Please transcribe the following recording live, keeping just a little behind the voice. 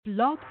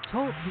Blog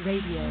Talk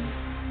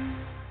Radio.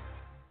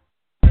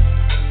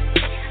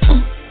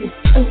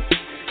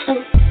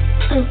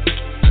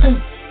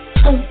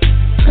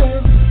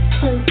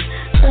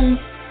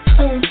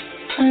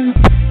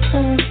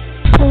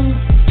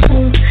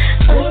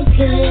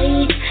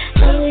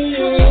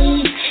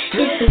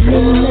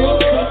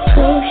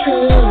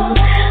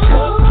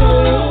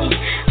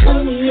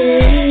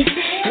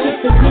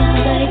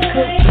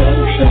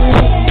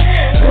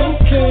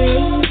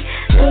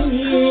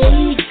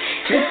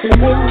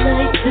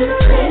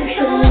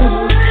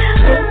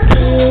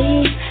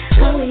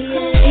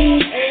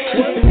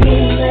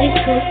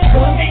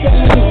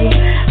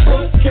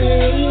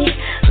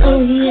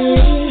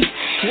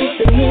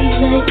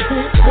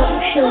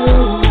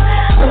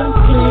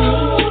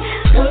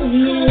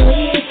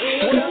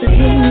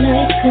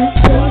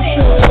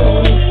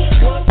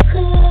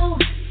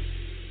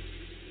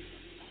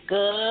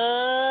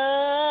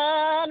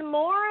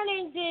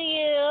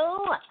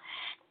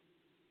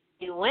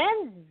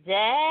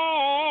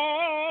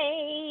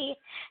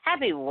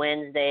 Happy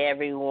Wednesday,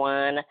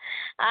 everyone.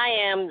 I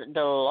am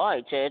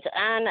delighted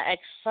and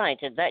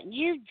excited that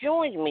you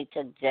joined me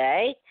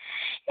today,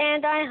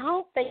 and I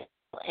hope that you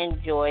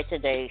enjoy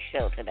today's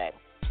show today.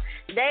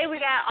 Today we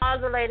got all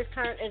the latest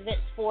current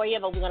events for you,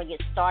 but we're going to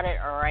get started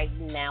right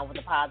now with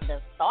a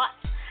positive thought.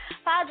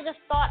 Positive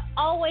thought,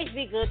 always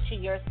be good to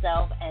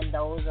yourself and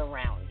those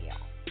around you.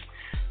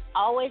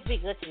 Always be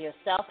good to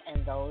yourself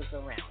and those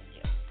around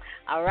you.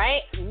 All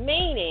right?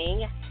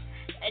 Meaning,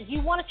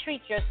 you want to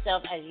treat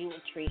yourself as you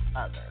would treat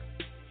others.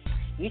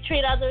 You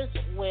treat others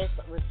with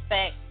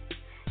respect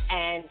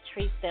and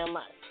treat them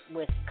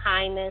with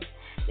kindness,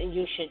 then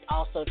you should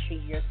also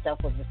treat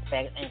yourself with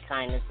respect and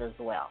kindness as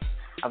well.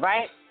 All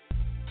right?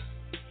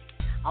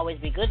 Always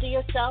be good to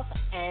yourself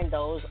and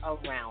those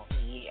around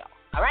you.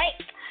 All right?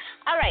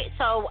 All right.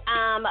 So,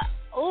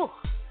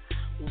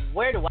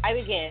 where do I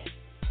begin?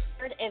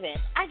 Third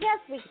event. I guess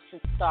we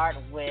should start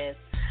with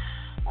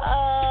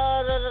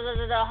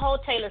the whole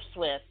Taylor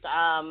Swift.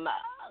 I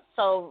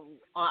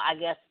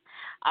guess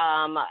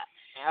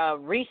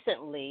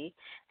recently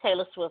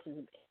Taylor Swift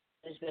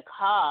is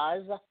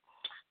because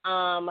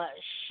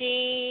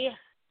she's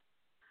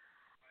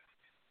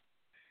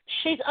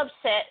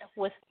upset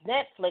with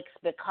Netflix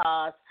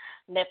because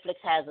Netflix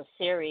has a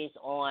series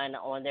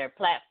on their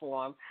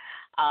platform.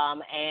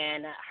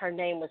 And her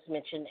name was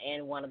mentioned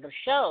in one of the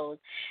shows.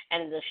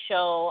 And in the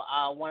show,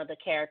 one of the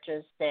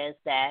characters says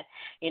that,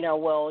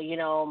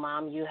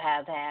 Mom, you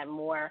have had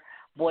more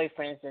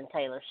boyfriends than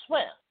Taylor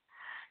Swift.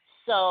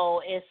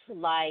 So it's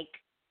like,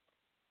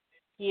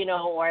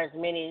 or as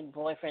many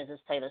boyfriends as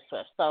Taylor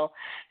Swift. So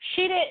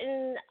she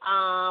didn't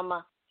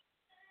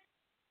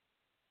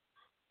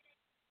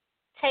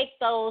take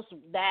so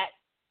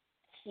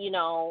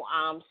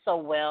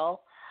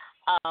well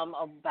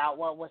about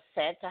what was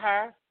said to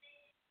her.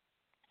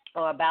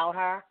 Or about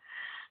her.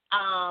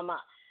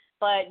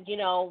 But,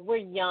 we're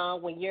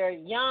young. When you're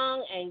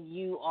young and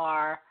you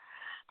are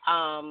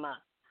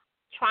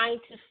trying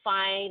to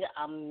find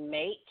a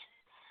mate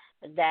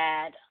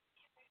that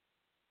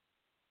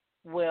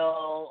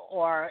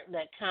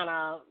that kind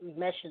of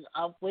meshes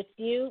up with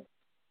you,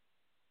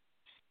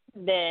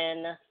 then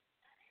it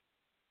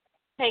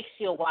takes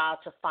you a while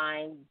to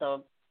find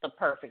the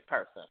perfect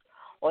person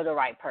or the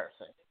right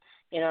person.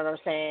 You know what I'm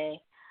saying?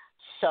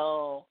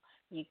 So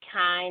you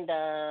kind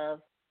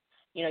of,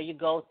 you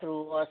go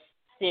through a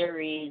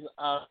series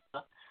of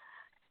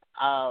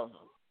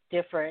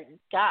different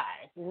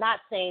guys. Not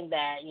saying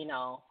that,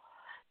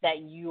 that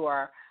you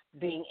are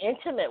being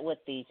intimate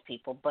with these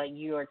people, but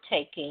you're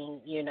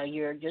taking,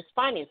 you're just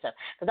finding stuff.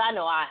 Because I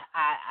know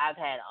I've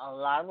had a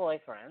lot of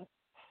boyfriends,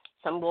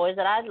 some boys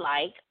that I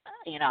like,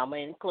 I'm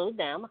going to include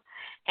them,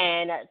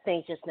 and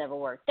things just never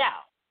worked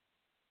out.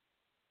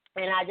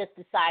 And I just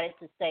decided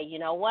to say, you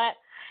know what?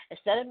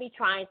 Instead of me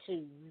trying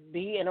to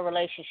be in a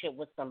relationship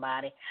with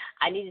somebody,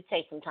 I need to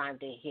take some time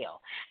to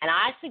heal. And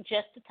I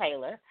suggest to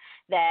Taylor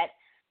that,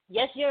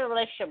 yes, you're in a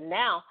relationship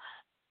now,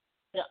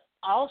 but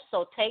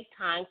also take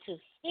time to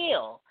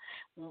heal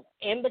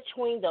in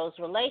between those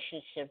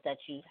relationships that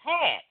you've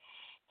had.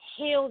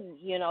 Heal,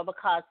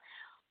 because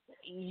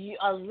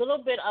a little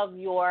bit of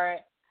your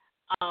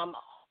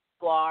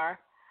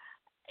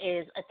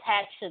is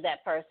attached to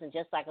that person,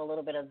 just like a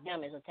little bit of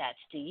them is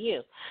attached to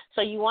you.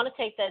 So you want to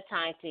take that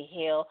time to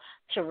heal,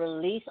 to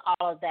release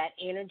all of that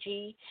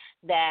energy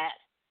that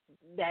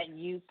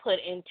you put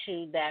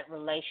into that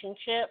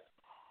relationship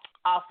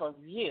off of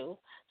you.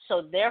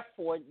 So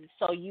therefore,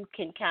 so you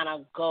can kind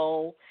of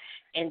go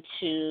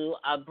into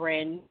a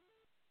brand new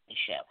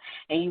relationship,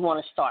 and you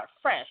want to start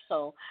fresh.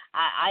 So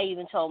I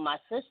even told my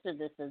sister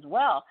this as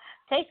well.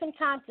 Take some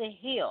time to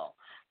heal.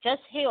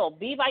 Just heal.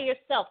 Be by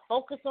yourself.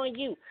 Focus on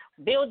you.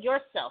 Build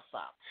yourself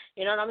up.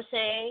 You know what I'm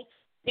saying?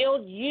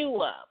 Build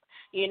you up.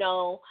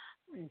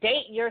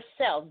 Date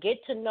yourself.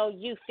 Get to know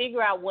you.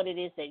 Figure out what it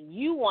is that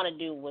you want to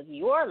do with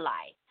your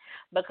life,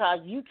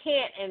 because you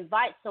can't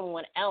invite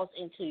someone else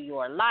into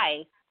your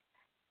life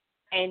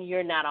and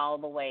you're not all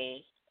the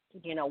way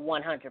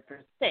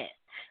 100%.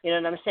 You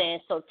know what I'm saying?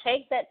 So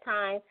take that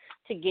time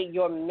to get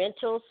your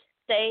mental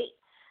state,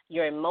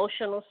 your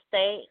emotional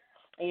state,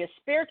 and your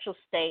spiritual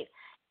state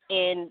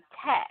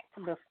intact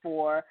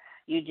before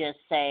you just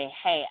say,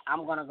 hey,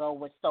 I'm going to go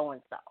with so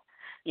and so.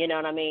 You know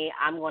what I mean?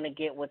 I'm going to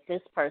get with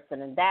this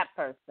person and that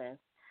person.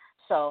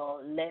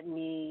 So let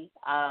me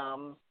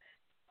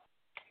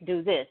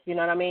do this. You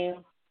know what I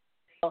mean?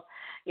 So,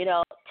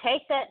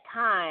 take that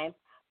time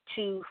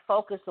to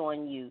focus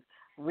on you,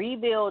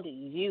 rebuild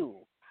you,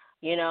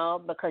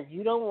 because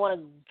you don't want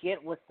to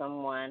get with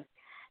someone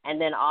and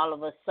then all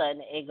of a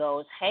sudden it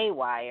goes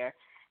haywire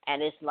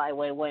and it's like,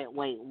 wait,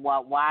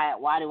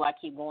 why do I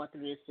keep going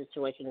through this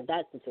situation and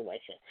that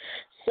situation?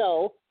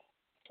 So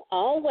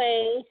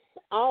always,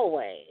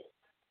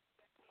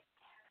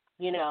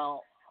 you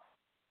know,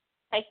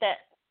 take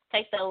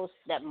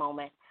that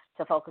moment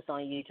to focus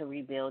on you, to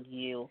rebuild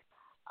you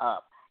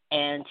up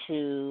and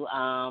to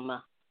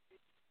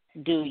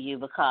do you,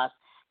 because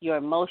your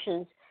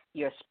emotions,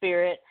 your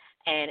spirit,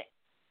 and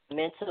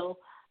mental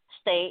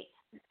state,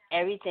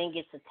 everything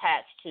gets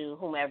attached to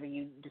whomever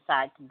you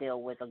decide to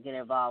deal with or get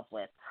involved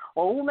with,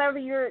 or whomever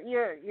you're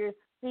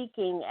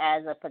seeking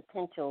as a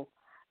potential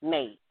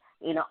mate.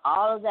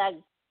 All of that,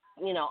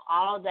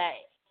 all of that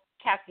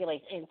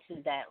calculates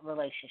into that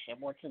relationship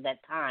or to that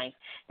time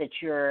that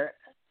you're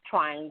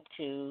trying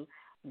to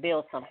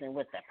build something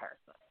with that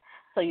person.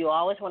 So you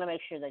always want to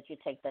make sure that you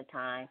take that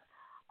time,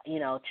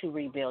 to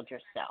rebuild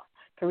yourself,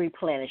 to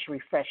replenish,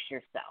 refresh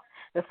yourself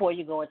before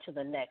you go into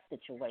the next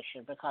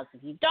situation. Because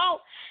if you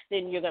don't,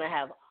 then you're going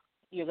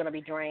to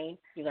be drained.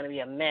 You're going to be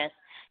a mess.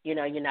 You're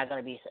not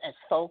going to be as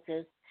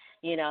focused.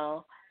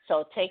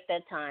 So take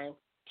that time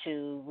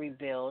to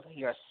rebuild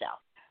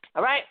yourself.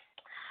 All right?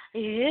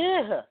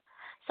 Yeah.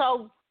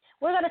 So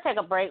we're going to take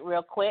a break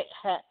real quick,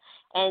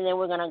 and then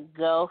we're going to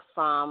go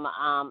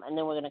and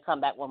then we're going to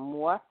come back with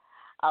more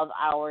of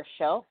our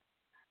show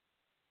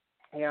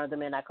here on the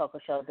Midnight Koko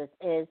Show. This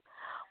is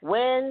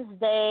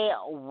Wednesday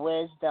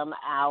Wisdom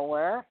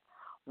Hour.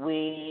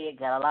 We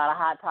got a lot of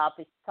hot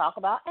topics to talk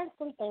about and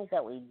some things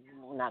that we're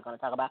not going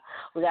to talk about.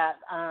 We got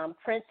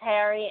Prince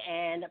Harry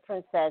and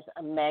Princess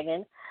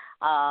Meghan.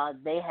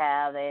 They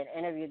have an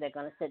interview they're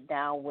going to sit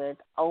down with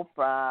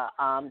Oprah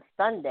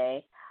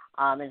Sunday.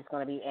 And it's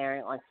going to be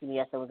airing on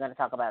CBS, so we're going to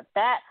talk about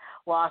that.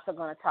 We're also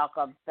going to talk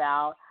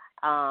about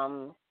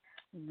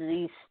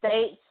the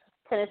states,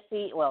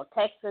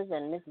 Texas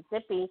and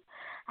Mississippi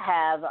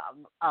have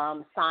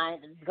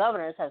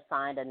governors have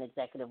signed an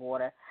executive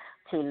order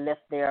to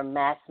lift their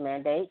mask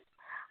mandates.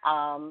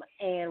 And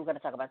we're going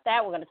to talk about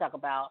that. We're going to talk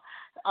about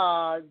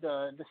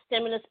the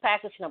stimulus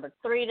package number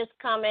 3 that's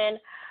coming.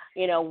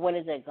 When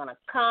is it going to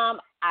come?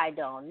 I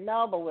don't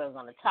know, but we're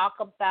going to talk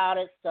about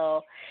it.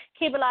 So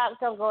keep it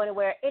locked. Don't go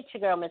anywhere. It's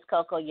your girl, Miss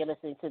Koko. You're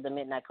listening to the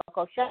Midnight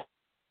Koko Show.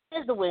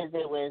 This is the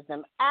Wednesday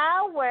Wisdom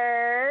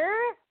Hour.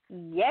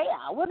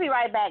 Yeah, we'll be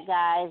right back,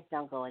 guys.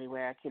 Don't go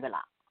anywhere. Keep it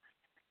locked.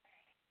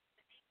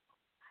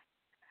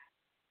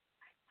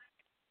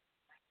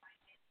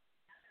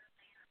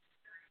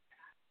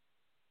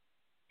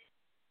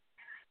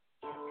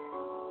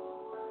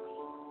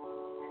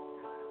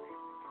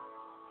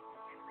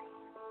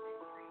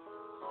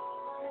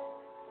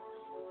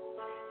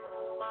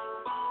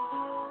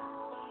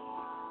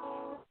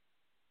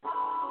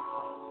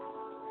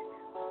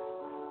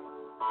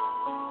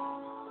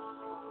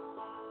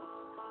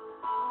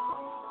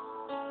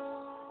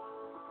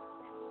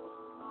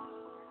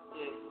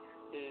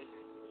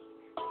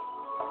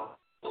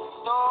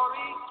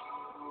 Stories,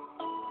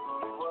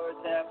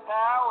 words have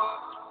power.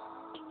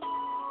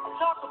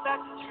 Talk about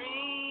the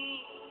dream,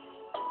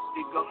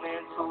 speak of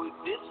mental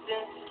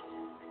existence.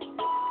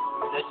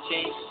 Let's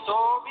change the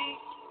story.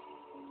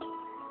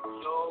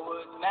 Your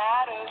words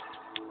matter.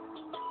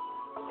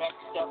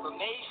 Practice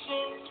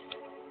affirmation.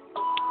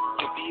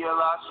 To be a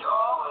lot,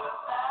 your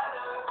words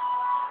matter.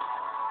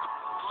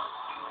 Once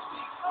you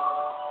speak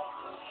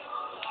over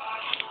your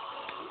life,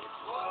 it's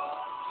what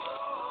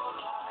your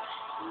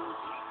life will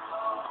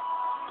become.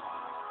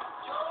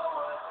 Your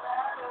words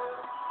matter.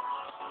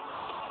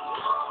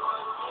 Your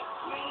words will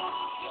bring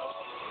your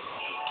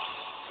peace.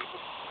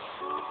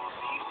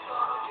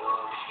 Become your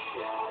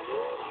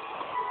reality.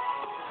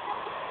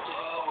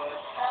 Your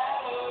words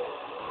matter.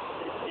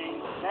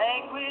 Change the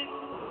language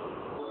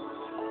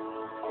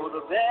for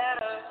the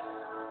better.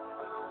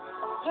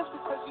 Just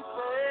because you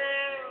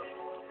fail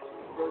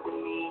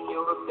doesn't mean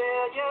you're a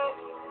failure.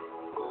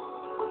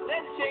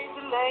 Let's change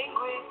the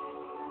language,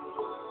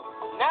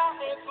 now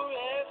and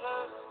forever.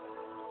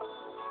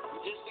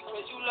 Just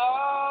because you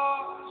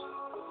lost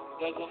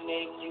doesn't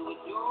make you a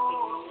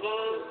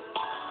loser.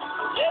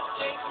 Let's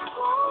change the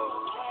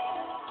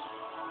program.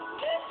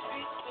 Let's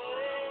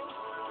reset.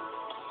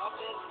 Our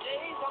best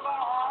days are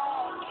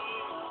behind me.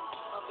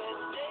 Our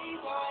best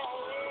days are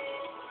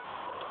ahead.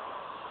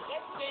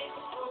 Let's change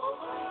the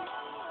program.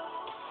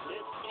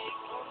 Let's take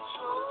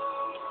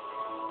control.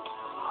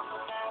 I'm a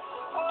master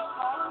of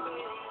my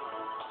fate.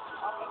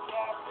 I'm a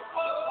captain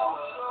of my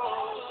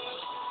soul.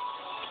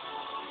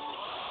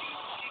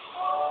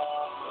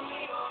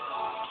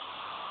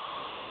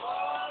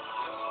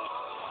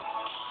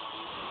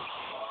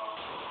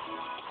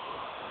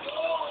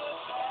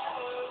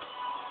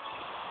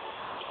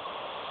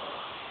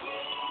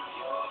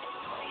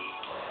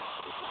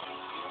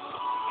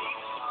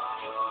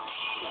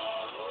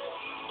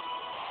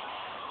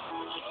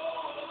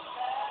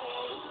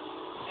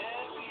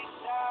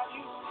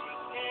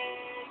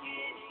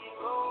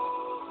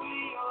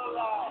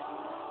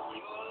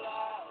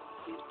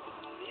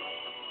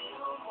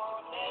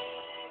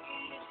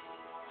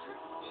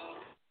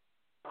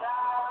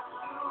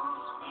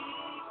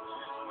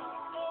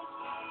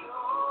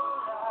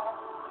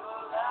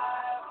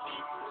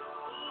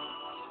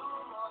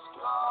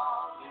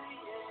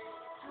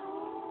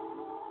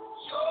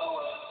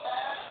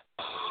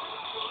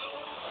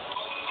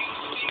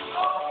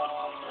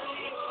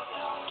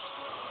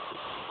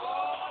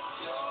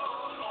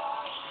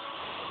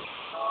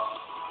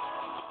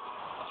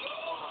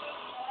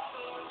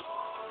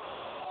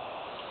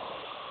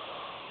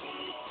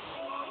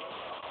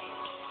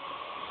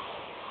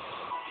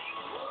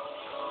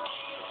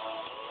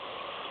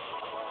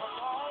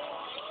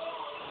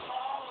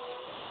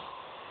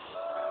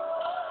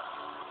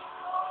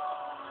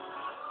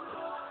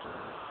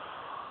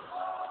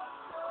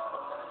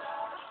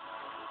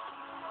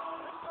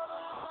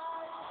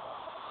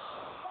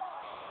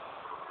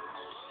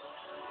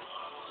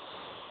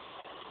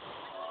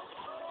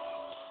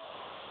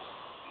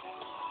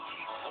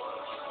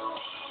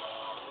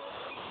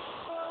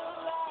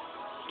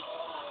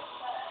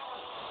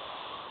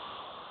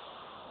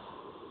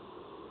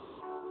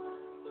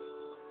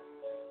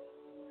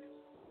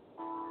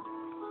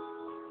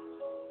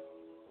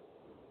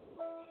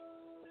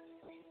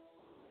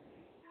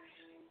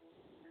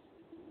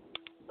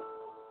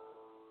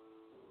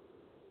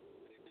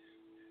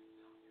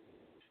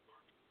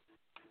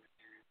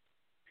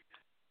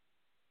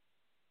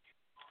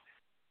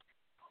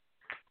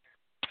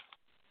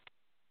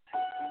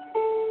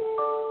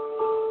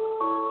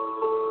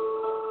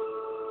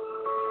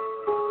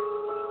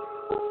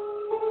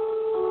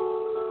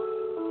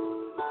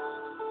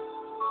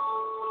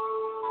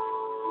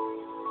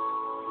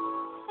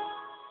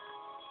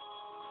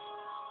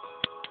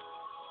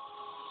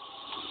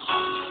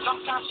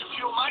 Sometimes you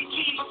feel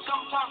mighty, but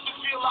sometimes you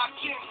feel like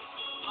king.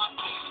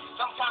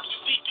 Sometimes you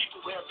see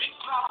people wear a big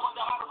smile on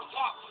the heart of a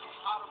top.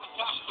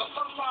 But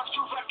sometimes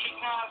you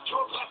recognize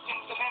your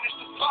blessings and manage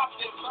to spot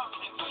them.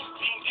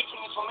 Being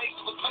different is what makes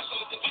you a special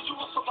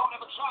individual, so don't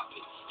ever drop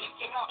it.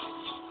 Listen up.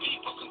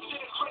 People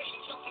consider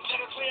crazy something that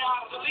is way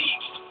out of the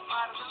league.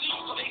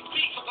 So they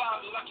speak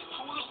about it like it's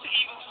foolish to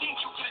even think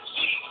you could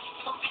achieve.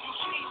 Something you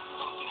see,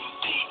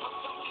 but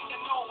something you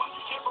know what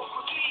you never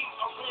redeem.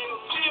 A real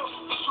deal,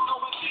 but you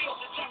know and feel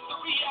that that's the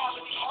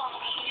reality.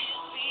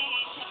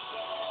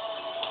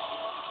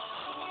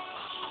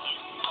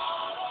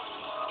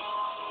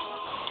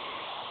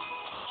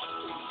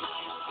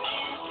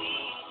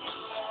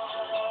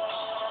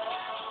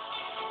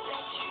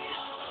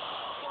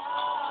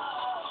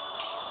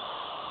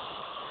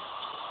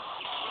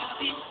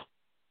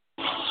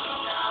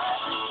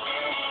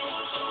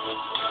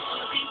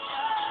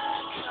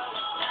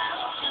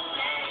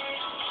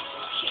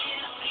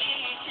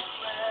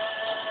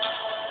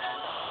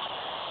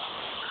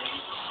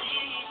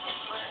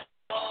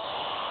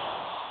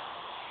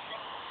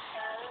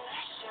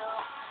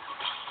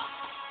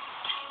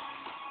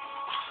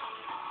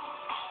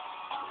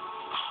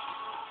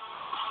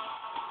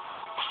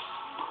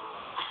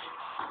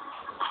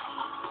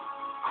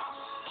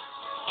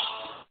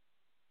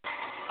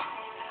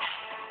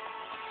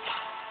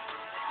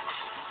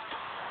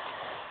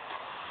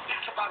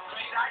 About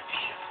great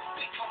ideas,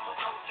 they come from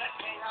those that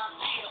may not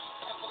feel.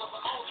 And full of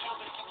an old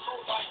children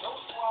controlled by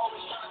those who are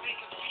always trying to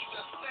make us be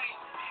the same.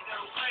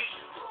 Their way,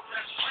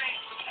 progress strange,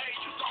 but hey,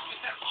 you don't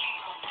get that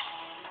cheat.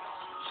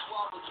 You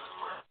are the good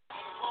word,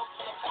 and the world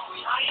full of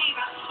hungry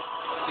hyenas.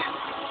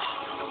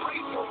 The way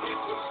so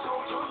different, so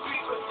your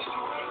dreamers, the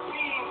new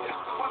routine.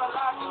 That's the one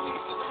alive that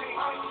thinks the same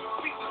way.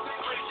 Speak the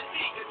same way to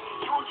me,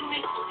 you're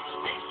unique,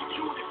 makes you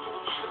beautiful.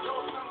 But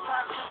though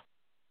sometimes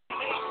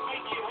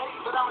make you hate,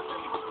 but I'ma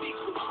tell you a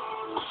secret.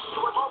 So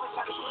I've always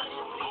had a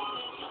special need.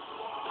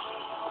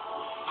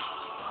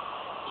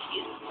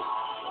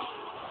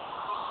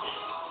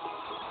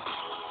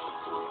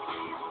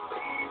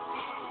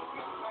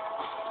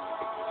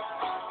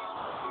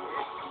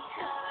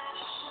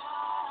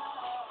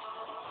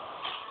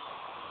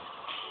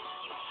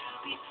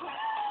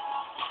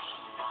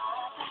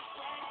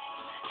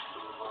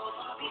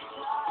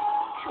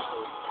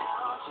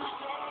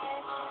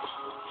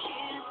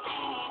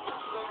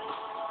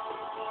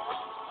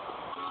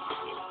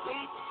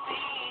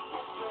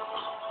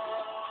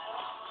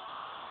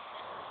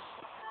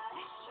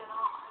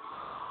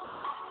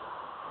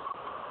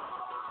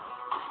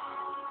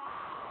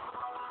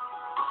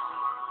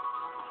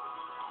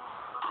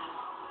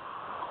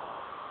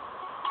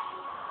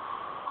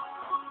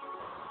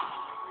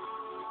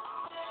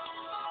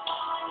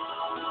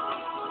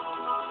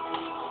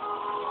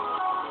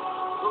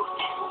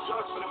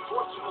 But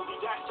unfortunately,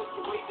 that's just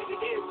the way that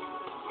it is.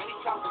 Many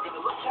times they're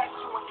gonna look at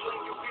you and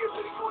claim your fears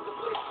that you're the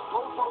bliss.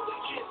 Both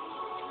holding shit.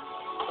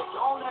 But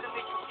don't let it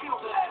make you feel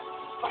bad.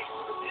 Fight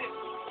for the dick.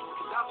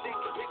 Cause I think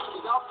a picture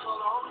without color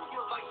always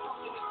feels like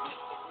something is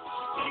missing.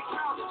 Be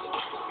proud that you're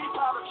different. Be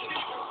proud of your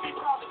difference. Be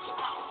proud that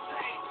you're not the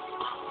same.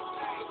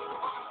 Cause if it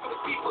wasn't for the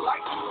people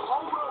like you, the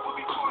whole world would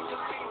be pouring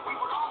your lane. We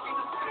would all be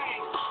the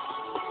same.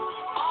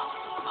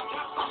 I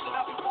got something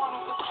I've been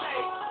wanting to say.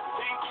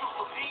 Thank you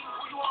for being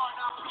who you are, and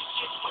I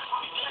appreciate what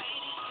you say.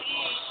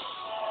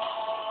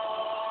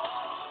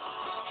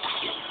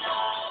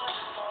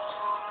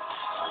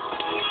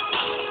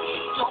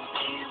 Don't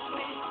be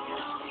with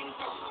you.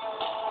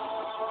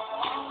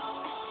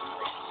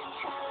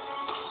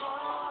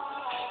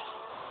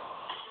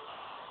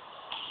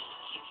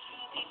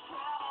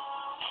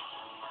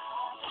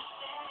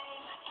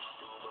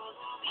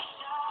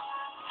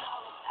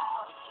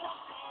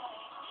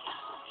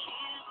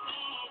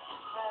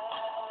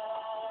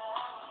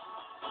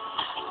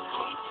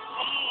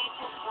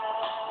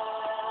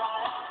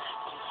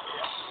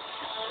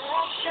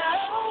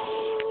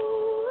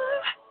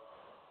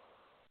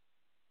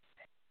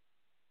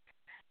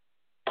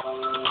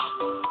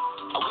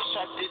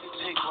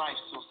 Take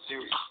life so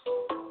seriously.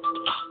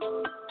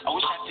 I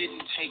wish I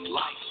didn't take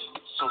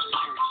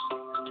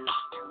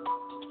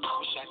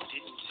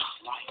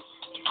life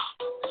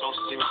so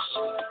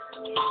seriously.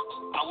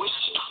 I wish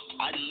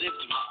I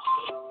lived more.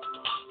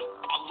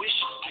 I wish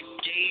I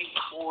gave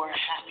more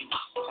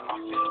happiness to my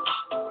family.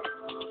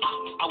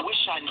 I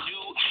wish I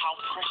knew how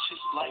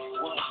precious life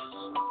was,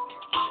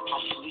 how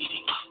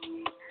fleeting,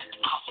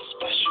 how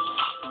special,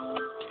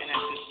 and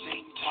at the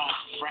same time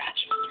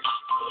fragile.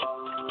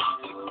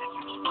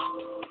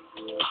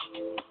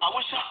 I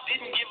wish I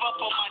didn't give up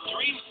on my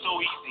dreams so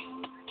easy.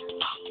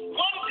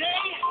 One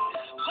day,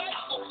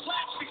 life will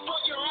flash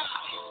before your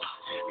eyes.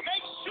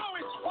 Make sure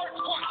it's worth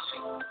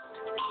watching.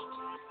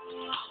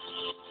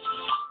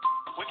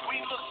 When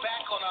we look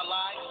back on our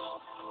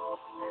lives,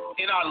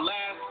 in our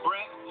last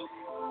breath,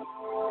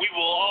 we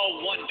will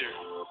all wonder,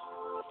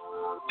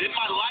 did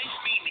my life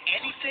mean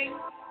anything?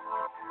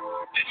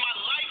 Did my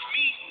life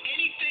mean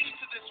anything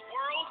to this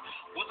world?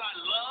 Was I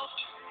loved?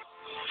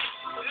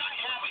 Did I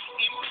have an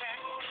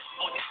impact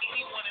on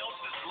anyone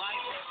else's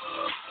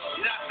life?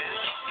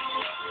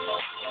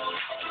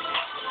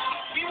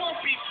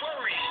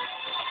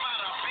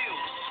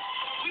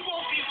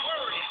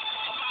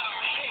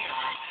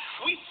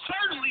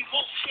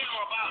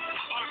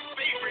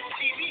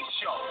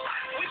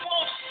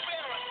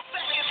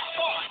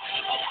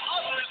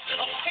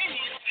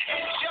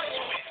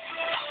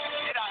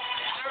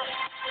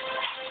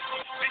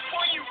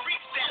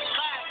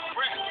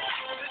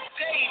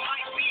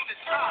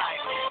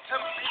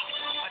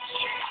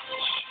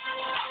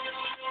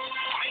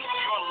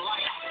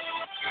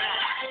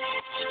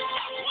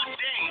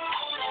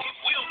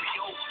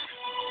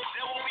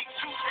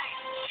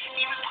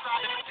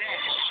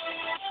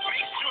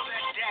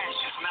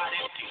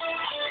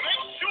 energy.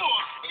 Make sure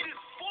it is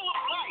full of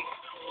life,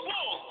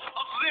 full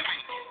of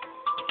living.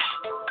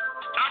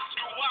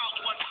 Oscar Wilde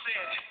once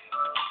said,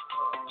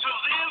 to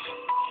live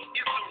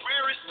is the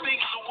rarest thing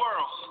in the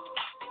world.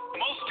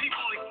 Most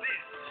people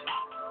exist.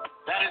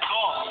 That is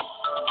all.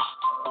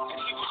 And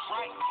he was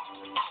right.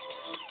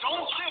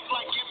 Don't live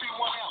like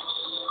everyone else.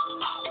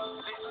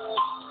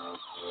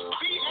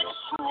 Be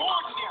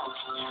extraordinary.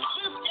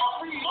 Live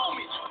every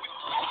moment with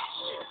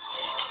passion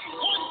and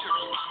wonder.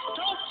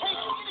 Don't take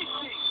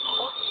anything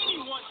or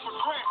anyone for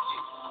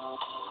granted.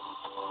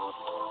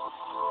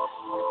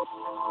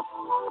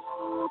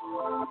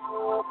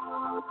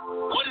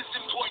 What is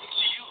important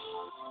to you?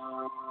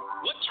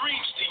 What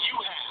dreams do you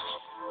have?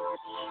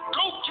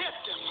 Go get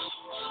them.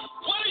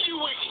 What are you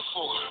waiting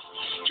for?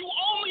 You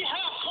only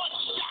have one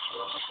shot.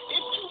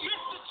 If you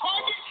miss the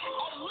target,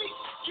 at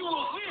least you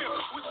will live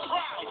with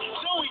pride,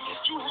 knowing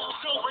you have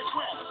no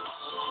regrets.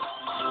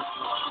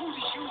 Who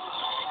do you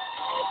love?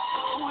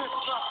 Who has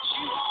loved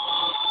you?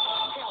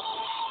 Tell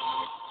them.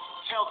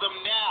 Tell them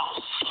now.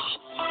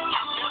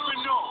 You never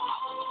know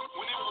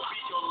when it will be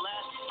your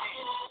last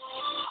chance.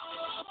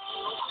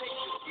 Don't take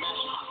this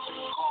magical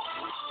thing called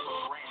grace for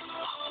granted.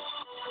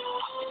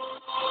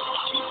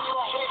 Keep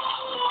your head.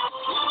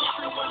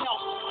 Everyone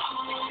else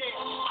is there.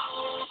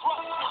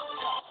 Trust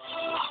yourself.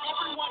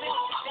 Everyone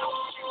else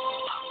doubts you.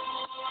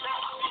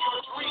 Master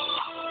your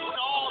dreams when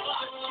all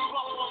others give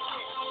up on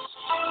them.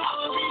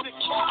 Be the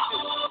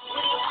captain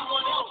when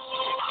everyone else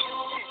is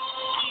content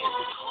being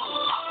the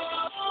crew.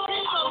 Be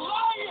the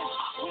lion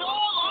when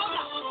all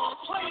others are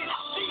playing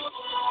sheep.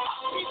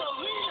 Be the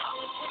leader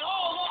when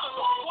all others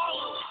are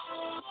following.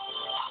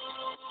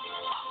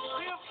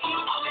 Live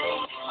each day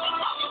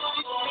as if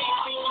it may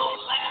be your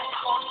last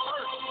on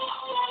earth.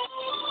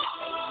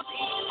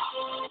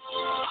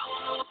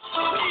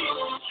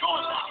 Live your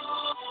life.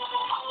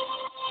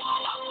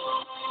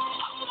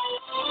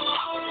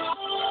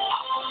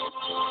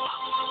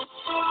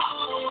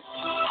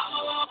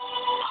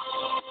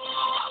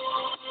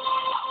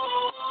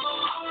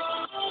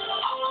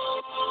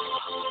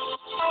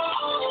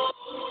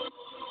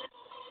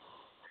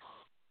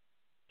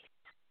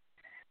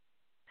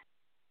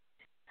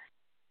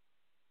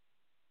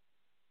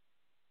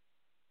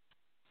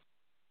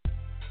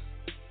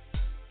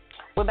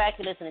 We're back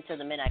to listening to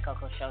the Midnight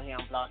Koko Show here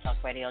on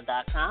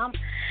blogtalkradio.com.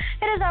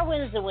 It is our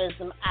Wednesday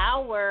Wisdom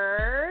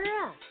Hour.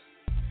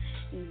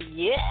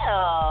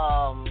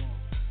 Yeah.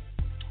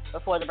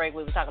 Before the break,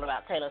 we were talking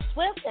about Taylor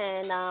Swift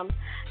and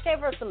gave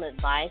her some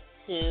advice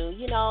to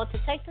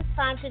take this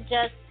time to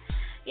just,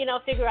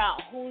 figure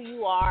out who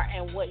you are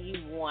and what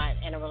you want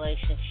in a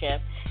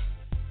relationship.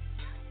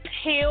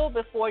 Heal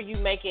before you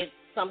make it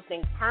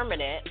something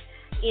permanent.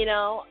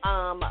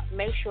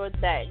 Make sure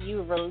that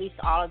you release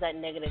all of that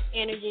negative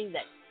energy,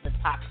 that the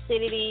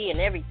toxicity and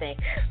everything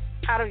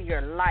out of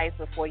your life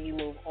before you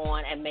move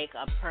on and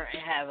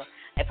have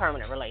a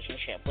permanent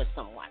relationship with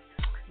someone,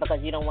 because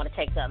you don't want to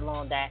take that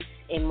long, that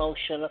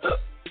emotional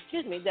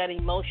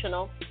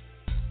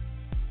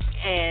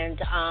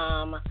and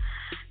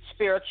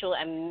spiritual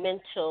and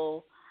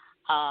mental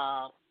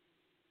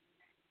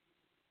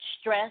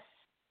stress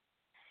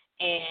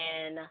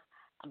and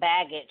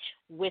baggage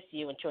with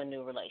you into a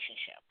new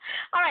relationship.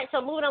 All right, so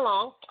moving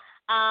along,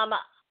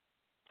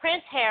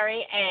 Prince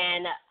Harry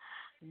and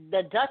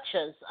the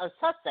Duchess of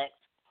Sussex,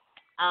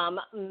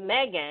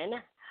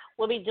 Meghan,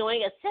 will be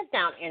doing a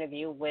sit-down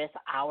interview with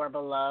our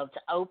beloved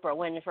Oprah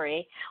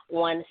Winfrey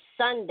on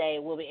Sunday.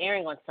 Will be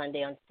airing on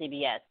Sunday on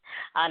CBS,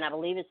 and I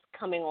believe it's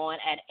coming on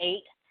at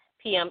 8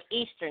 p.m.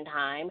 Eastern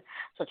Time,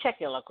 so check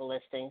your local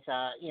listings,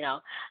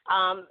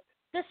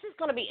 This is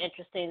going to be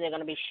interesting. They're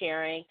going to be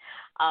sharing,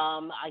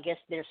 I guess,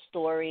 their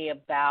story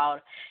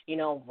about,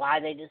 why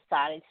they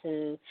decided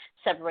to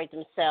separate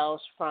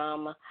themselves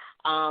from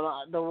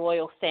the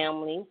royal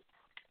family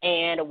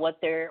and what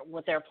their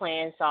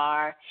plans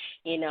are,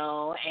 and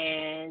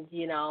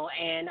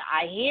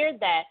I hear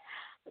that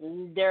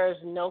there's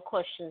no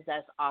questions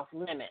that's off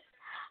limits.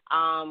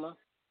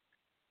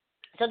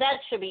 So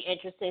that should be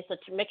interesting. So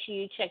to make sure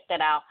you check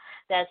that out.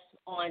 That's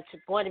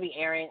going to be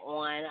airing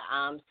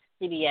on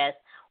CBS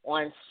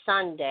on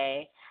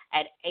Sunday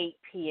at 8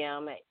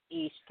 p.m.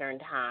 Eastern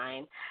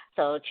Time.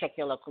 So check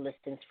your local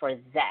listings for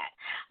that.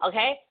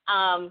 Okay?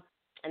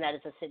 And that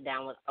is a sit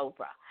down with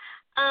Oprah.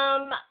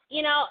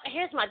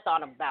 Here's my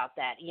thought about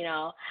that.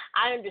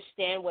 I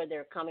understand where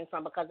they're coming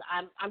from, because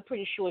I'm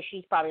pretty sure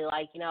she's probably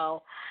like,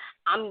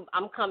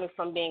 I'm coming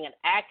from being an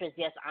actress.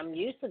 Yes, I'm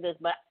used to this,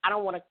 but I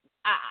don't want to.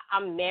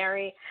 I'm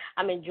married.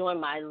 I'm enjoying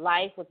my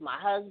life with my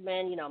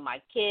husband,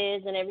 my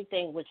kids and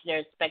everything, which they're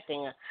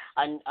expecting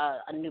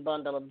a new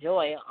bundle of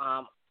joy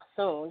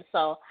soon.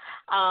 So,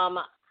 and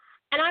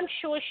I'm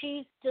sure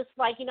she's just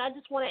like, I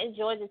just want to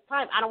enjoy this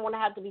time. I don't want to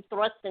have to be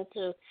thrust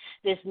into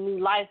this new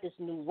life, this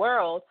new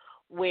world,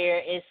 where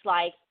it's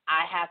like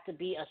I have to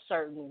be a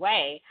certain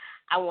way.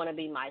 I want to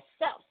be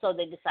myself. So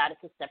they decided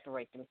to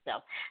separate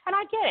themselves. And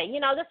I get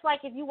it. That's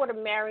like if you were to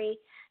marry,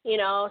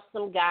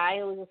 some guy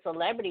who's a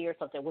celebrity or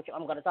something, which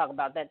I'm going to talk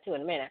about that too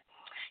in a minute.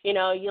 you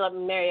like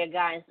marry a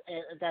guy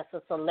that's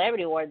a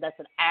celebrity or that's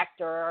an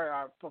actor or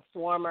a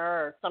performer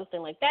or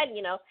something like that,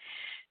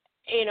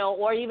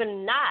 or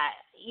even not,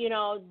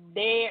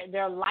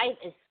 their life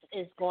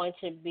is going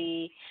to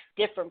be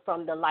different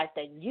from the life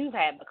that you've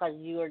had because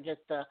you're just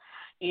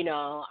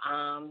your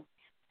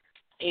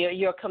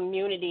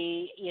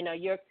community,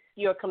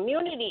 your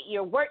community,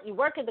 you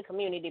work in the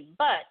community,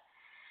 but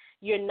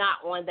you're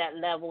not on that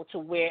level to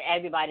where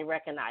everybody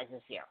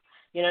recognizes you.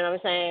 You know what I'm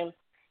saying?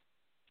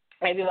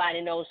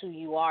 Everybody knows who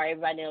you are.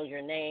 Everybody knows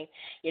your name.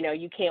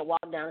 You can't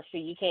walk down the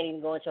street. You can't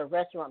even go into a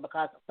restaurant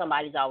because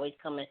somebody's always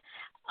coming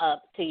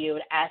up to you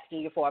and asking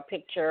you for a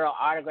picture or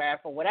autograph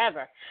or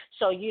whatever.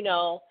 So,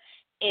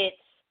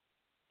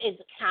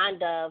 it's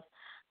kind of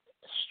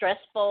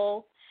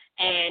stressful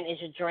and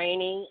it's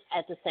draining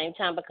at the same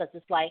time because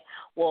it's like,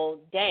 well,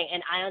 dang.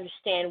 And I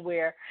understand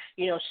where,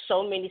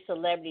 so many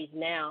celebrities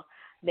now,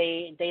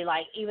 they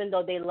like, even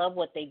though they love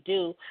what they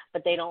do,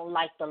 but they don't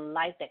like the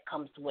life that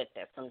comes with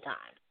it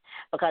sometimes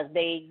because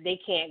they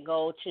can't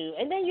go to,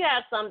 and then you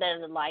have some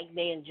that like,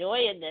 they enjoy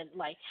it, that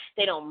like,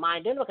 they don't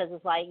mind doing it because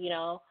it's like,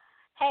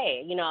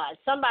 hey,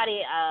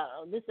 somebody,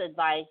 this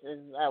advice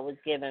was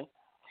given,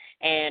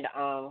 and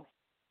I'm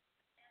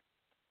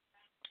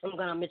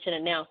going to mention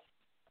it now.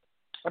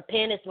 A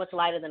pen is much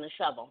lighter than a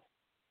shovel,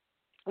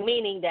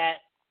 meaning that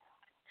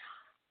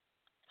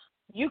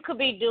you could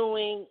be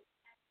doing,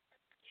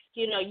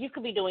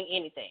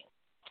 anything,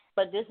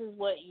 but this is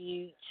what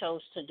you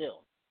chose to do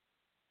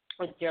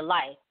with your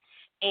life.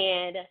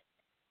 And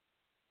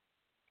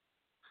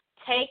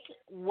take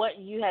what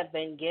you have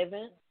been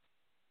given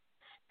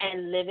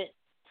and live it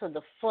to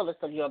the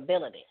fullest of your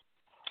ability.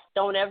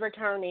 Don't ever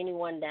turn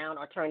anyone down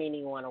or turn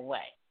anyone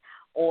away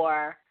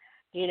or,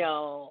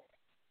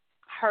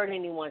 hurt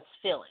anyone's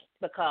feelings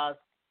because,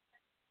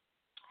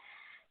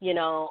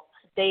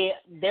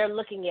 they're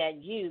looking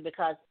at you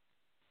because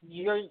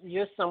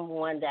you're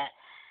someone that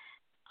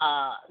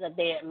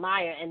they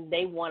admire and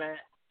they want to,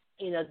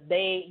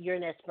 you're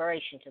an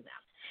inspiration to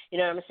them. You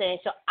know what I'm saying?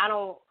 So I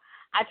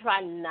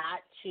try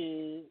not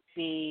to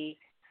be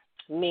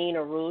mean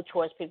or rude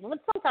towards people, but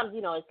sometimes,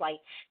 it's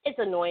like, it's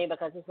annoying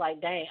because it's like,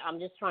 dang, I'm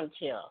just trying to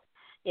chill.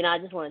 I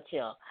just want to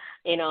chill.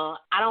 I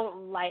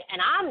don't like,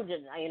 and I'm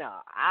just,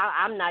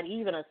 I'm not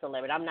even a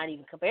celebrity. I'm not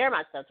even comparing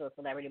myself to a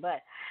celebrity,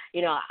 but,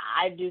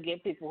 I do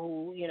get people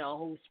who,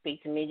 who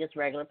speak to me, just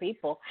regular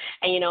people.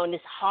 And, and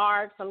it's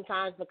hard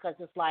sometimes because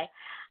it's like,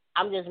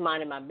 I'm just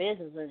minding my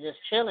business and just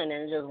chilling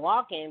and just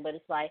walking. But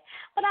it's like,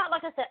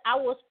 like I said, I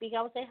will speak.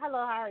 I will say, hello,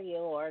 how are you?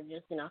 Or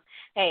just,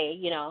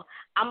 hey,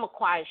 I'm a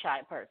quiet,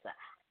 shy person.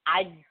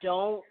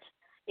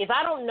 If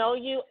I don't know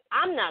you,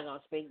 I'm not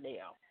going to speak to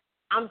you.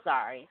 I'm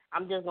sorry.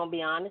 I'm just going to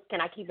be honest. Can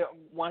I keep it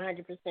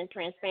 100%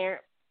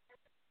 transparent?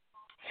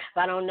 If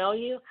I don't know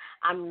you,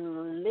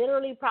 I'm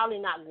literally probably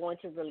not going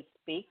to really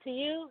speak to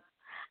you.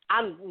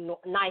 I'm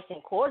nice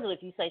and cordial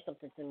if you say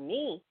something to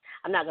me.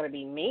 I'm not going to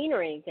be mean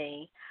or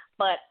anything,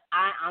 but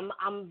I'm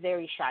a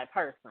very shy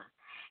person.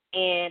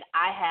 And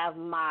I have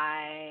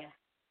my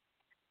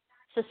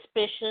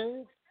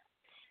suspicions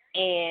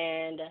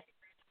and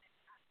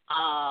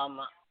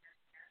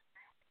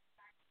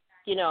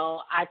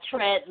I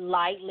tread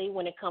lightly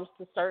when it comes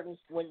to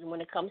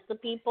when it comes to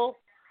people,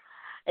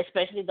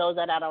 especially those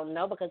that I don't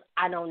know, because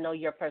I don't know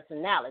your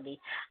personality.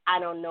 I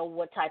don't know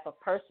what type of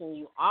person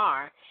you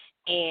are,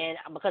 and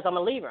because I'm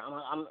a Libra,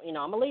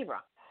 I'm a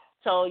Libra.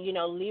 So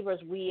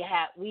Libras, we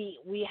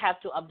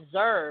have to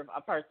observe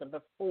a person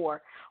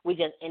before we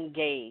just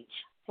engage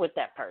with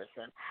that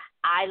person.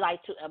 I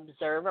like to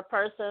observe a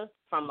person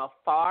from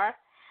afar,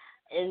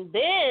 and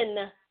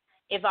then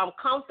if I'm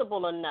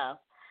comfortable enough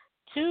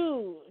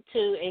to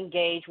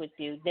engage with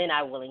you, then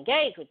I will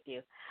engage with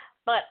you.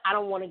 But I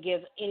don't want to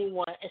give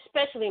anyone,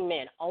 especially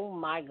men, oh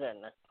my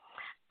goodness,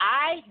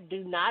 I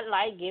do not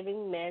like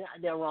giving men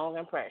the wrong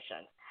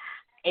impression.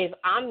 If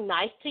I'm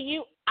nice to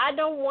you, I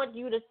don't want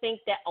you to think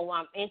that,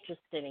 I'm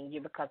interested in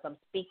you because I'm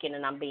speaking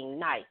and I'm being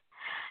nice.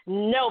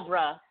 No,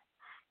 bruh.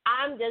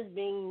 I'm just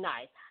being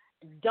nice.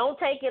 Don't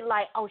take it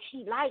like,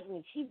 she likes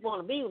me. She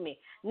want to be with me.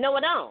 No,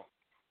 I don't.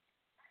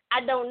 I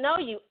don't know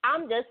you.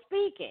 I'm just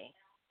speaking.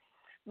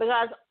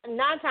 Because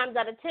 9 times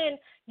out of 10,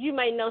 you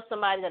may know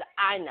somebody that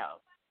I know.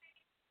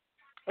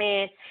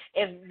 And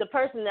if the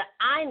person that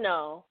I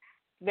know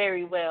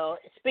very well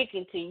is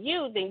speaking to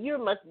you, then you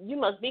must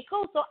be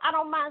cool. So I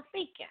don't mind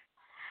speaking.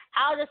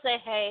 I'll just say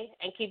hey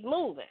and keep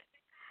moving.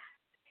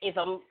 If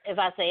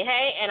I say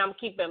hey and I'm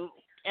keeping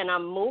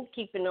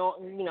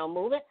on,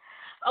 moving.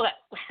 Okay,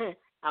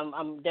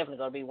 I'm definitely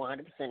gonna be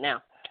 100%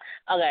 now.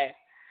 Okay,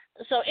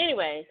 so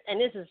anyways,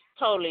 and this is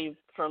totally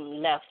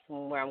from left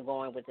from where I'm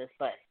going with this,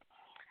 but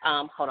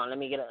hold on, let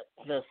me get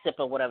the sip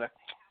of whatever.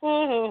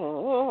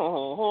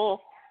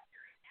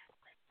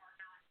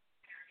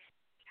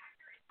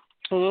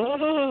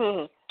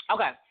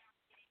 Okay.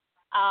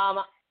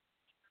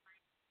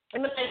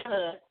 In the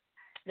neighborhood,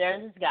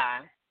 there's this guy,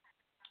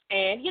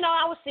 and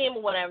I would see him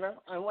or whatever,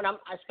 and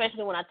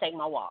especially when I take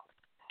my walk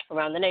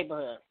around the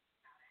neighborhood,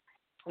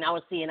 and I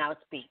would see and I would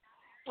speak.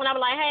 And I'm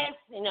like, hey,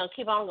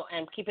 keep on going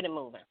and keeping it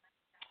moving.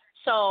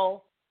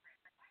 So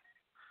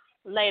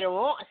later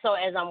on, so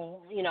as I'm,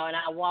 and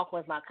I walk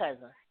with my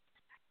cousin.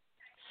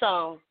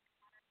 So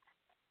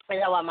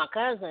as I walk with my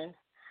cousin,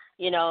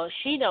 she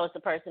knows the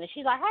person, and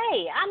she's like,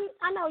 hey,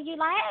 I know you.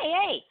 Like,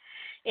 hey,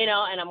 and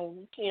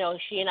I'm,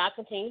 she and I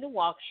continue to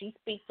walk. She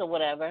speaks or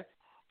whatever,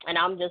 and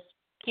I'm just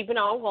keeping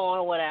on going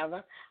or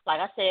whatever. Like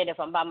I said, if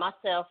I'm by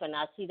myself and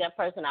I see that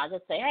person, I'll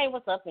just say, hey,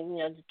 what's up,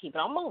 and just keep it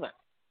on moving.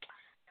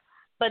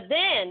 But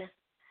then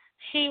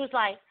she was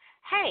like,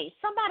 hey,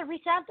 somebody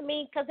reached out to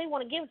me because they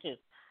want to give it to you.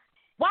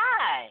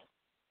 Why?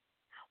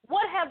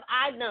 What have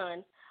I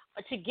done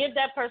to give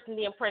that person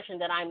the impression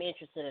that I'm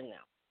interested in them?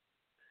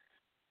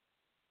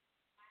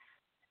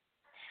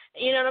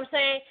 You know what I'm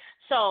saying?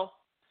 So,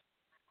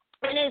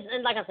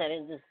 and like I said,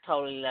 it's just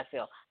totally left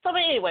field. So,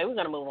 but anyway, we're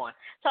going to move on.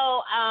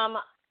 So,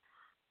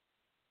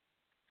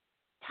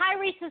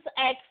 Tyrese's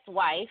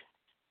ex-wife,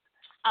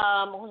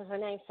 what was her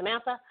name?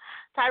 Samantha?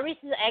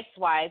 Tyrese's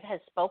ex-wife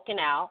has spoken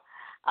out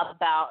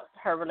about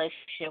her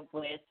relationship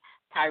with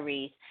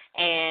Tyrese,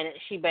 and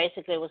she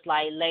basically was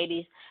like,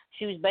 ladies,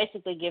 she was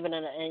basically giving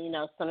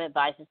some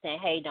advice and saying,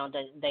 hey, don't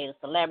date a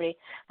celebrity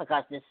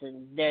because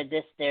they're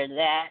this, they're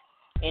that,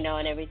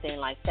 and everything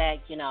like that.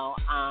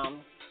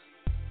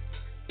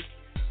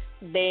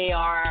 They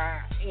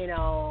are,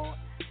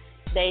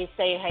 they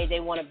say, hey, they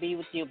want to be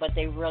with you, but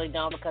they really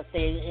don't because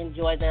they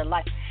enjoy their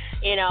life.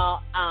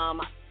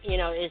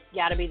 It's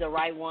got to be the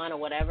right one or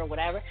whatever.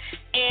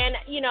 And,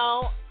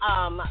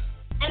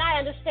 and I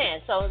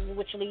understand. So,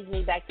 which leads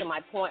me back to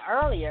my point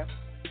earlier.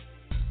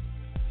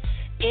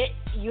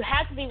 You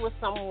have to be with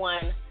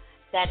someone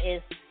that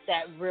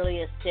really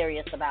is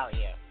serious about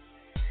you.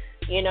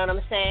 You know what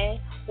I'm saying?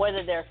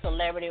 Whether they're a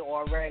celebrity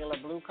or a regular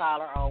blue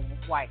collar or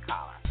white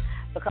collar.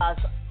 Because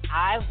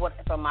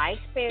from my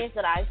experience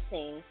that I've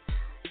seen,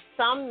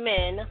 some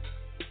men,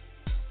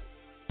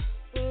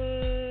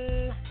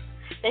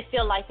 they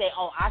feel like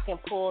I can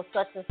pull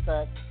such and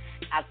such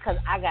because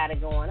I got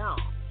it going on.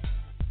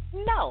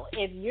 No,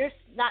 if you're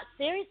not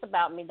serious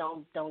about me,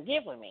 don't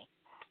get with me.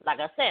 Like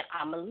I said,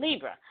 I'm a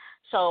Libra.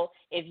 So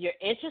if you're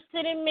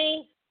interested in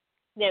me,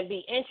 then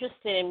be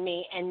interested in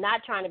me and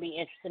not trying to be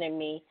interested in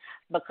me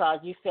because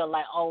you feel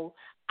like, oh,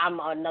 I'm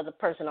another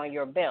person on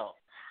your belt.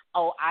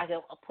 Oh, I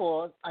can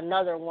pull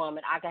another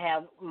woman. I can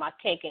have my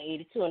cake and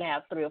eat it too and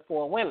have 3 or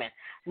 4 women.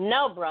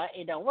 No, bruh,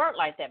 it don't work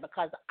like that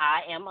because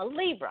I am a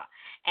Libra.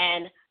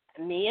 And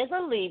me as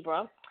a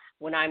Libra,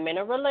 when I'm in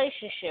a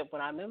relationship,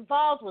 when I'm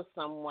involved with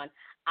someone,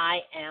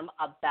 I am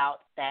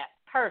about that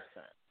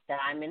person that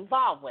I'm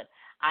involved with.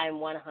 I am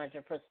 100%.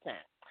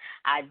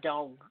 I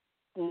don't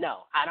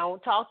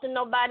talk to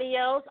nobody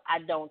else. I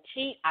don't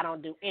cheat. I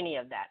don't do any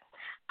of that.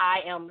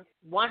 I am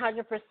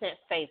 100%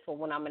 faithful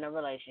when I'm in a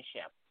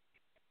relationship.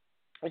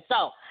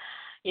 So,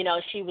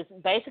 she was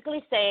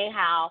basically saying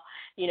how,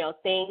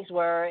 things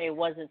were, it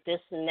wasn't this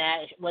and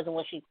that, it wasn't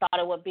what she thought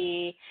it would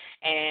be.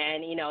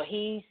 And,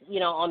 he's,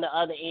 on the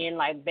other end,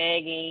 like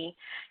begging,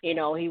 he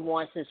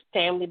wants his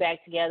family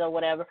back together or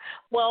whatever.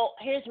 Well,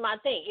 here's my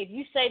thing. If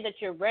you say that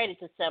you're ready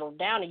to settle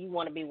down and you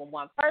want to be with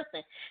one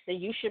person,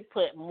 then you should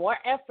put more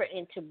effort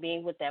into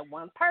being with that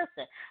one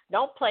person.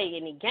 Don't play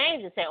any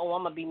games and say, oh,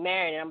 I'm going to be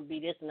married and I'm going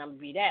to be this and I'm going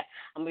to be that.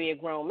 I'm going to be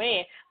a grown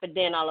man. But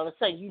then all of a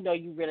sudden, you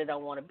really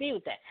don't want to be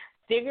with that.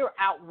 Figure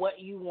out what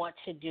you want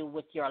to do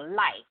with your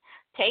life.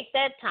 Take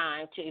that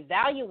time to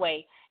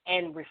evaluate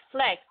and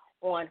reflect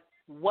on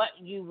what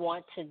you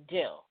want to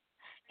do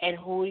and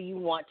who you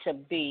want to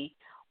be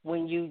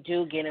when you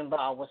do get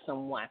involved with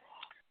someone.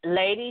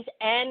 Ladies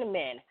and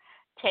men,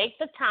 take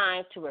the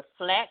time to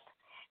reflect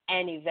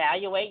and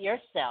evaluate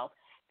yourself.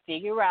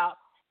 Figure out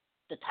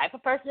the type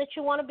of person that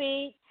you want to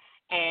be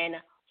and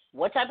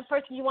what type of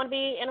person you want to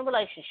be in a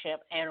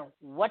relationship and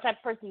what type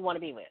of person you want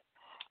to be with.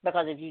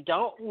 Because if you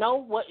don't know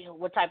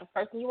what type of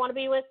person you want to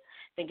be with,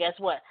 then guess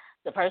what?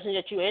 The person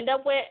that you end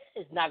up with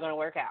is not going to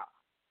work out.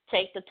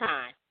 Take the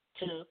time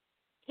to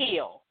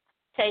heal.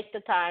 Take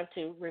the time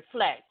to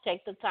reflect.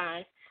 Take the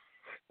time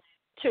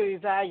to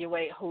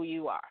evaluate who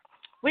you are.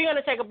 We're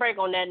going to take a break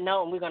on that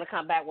note, and we're going to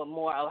come back with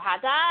more of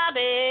Hot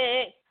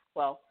Topic.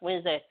 Well,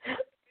 Wednesday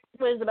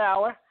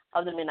hour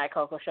of the Midnight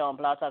Koko Show on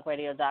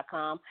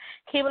blogtalkradio.com.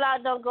 Keep it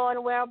loud, don't go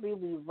anywhere. We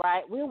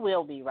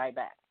will be right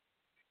back.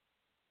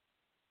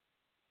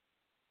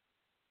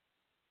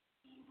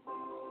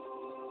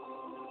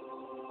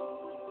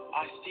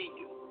 I see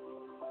you.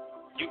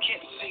 You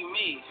can't see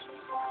me,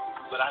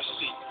 but I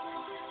see you.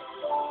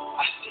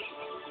 I see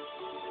you.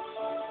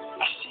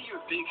 I see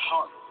your big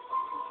heart.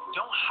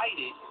 Don't hide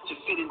it to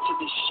fit into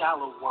this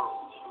shallow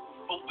world.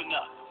 Open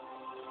up.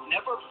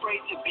 Never afraid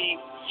to be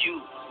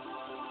you.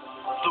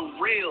 The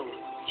real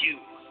you.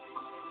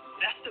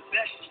 That's the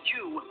best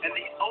you and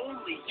the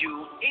only you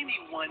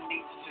anyone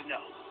needs to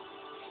know.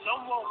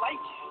 Some won't like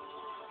it.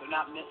 They're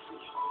not meant for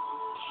you.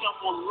 Some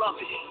will love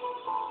it.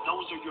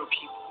 Those are your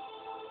people.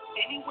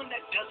 Anyone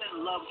that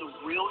doesn't love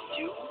the real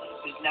you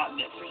is not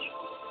meant for you.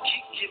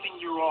 Keep giving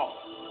your all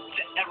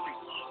to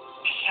everyone.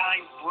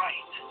 Shine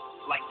bright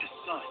like the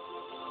sun.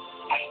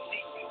 I see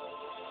you.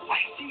 I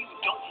see you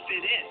don't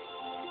fit in.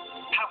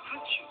 How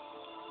could you?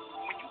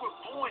 When you were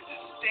born to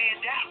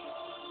stand out.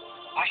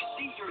 I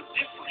see you're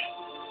different,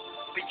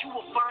 but you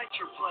will find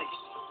your place.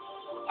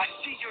 I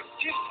see you're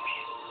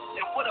different,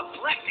 and what a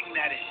blessing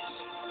that is.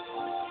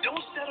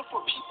 Don't settle for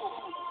people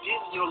who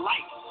dim your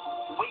light.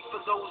 Wait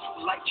for those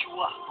who light you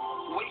up.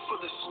 Wait for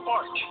the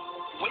spark.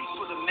 Wait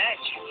for the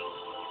magic.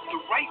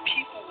 The right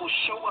people will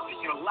show up in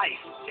your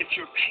life if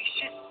you're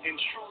patient and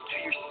true to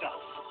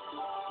yourself.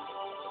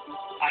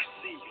 I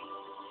see you.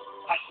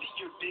 I see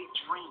your big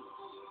dreams.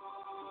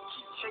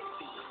 Keep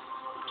chasing them.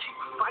 Keep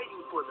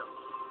fighting for them.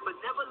 But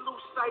never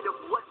lose sight of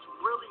what's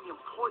really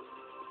important.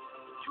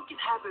 You can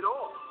have it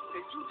all,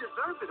 and you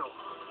deserve it all.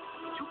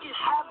 You can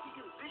have the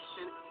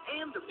ambition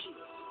and the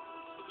peace.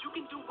 You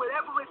can do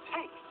whatever it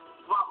takes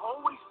while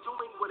always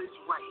doing what is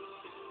right.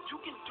 You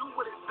can do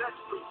what is best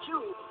for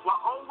you while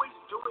always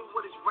doing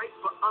what is right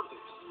for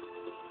others.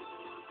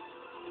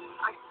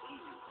 I see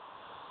you.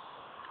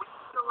 When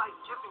you feel like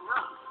giving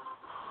up,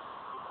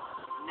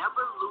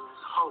 never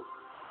lose hope.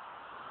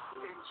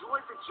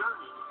 Enjoy the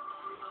journey.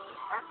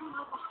 Every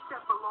little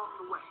step along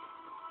the way.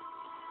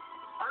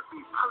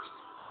 Every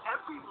person,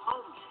 every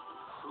moment.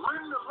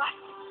 Learn the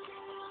lesson.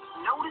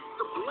 Notice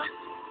the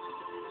blessing.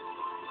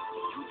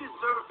 You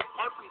deserve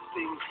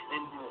everything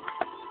and more.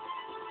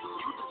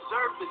 You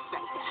deserve the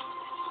setbacks,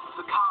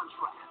 the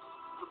contrast,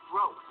 the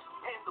growth,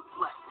 and the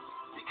flex,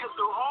 because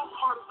they're all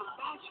part of the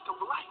magic of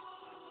life.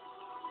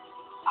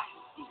 I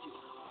see you.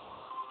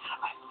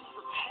 I see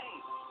the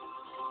pain.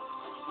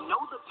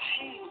 Know the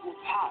pain will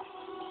pass.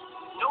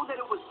 Know that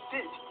it was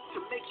sent to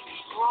make you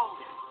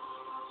stronger.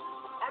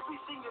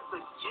 Everything is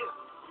a gift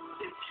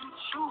if you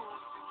choose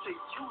to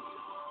use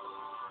it.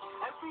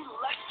 Every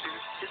lesson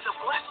is a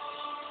blessing.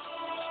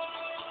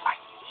 I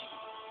see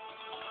you.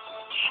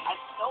 I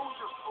know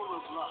you're full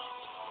of love.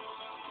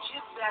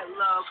 Give that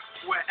love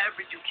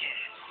wherever you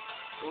can.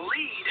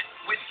 Lead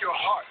with your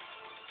heart.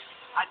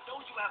 I know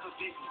you have a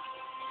big one,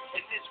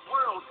 and this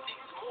world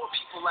needs more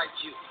people like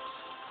you.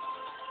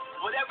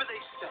 Whatever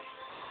they say,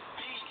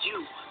 be you,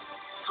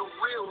 the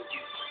real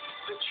you,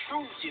 the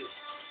true you,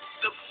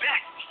 the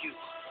best you.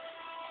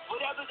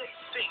 Whatever they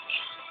think,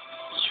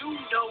 you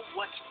know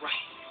what's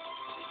right.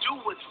 Do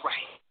what's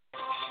right.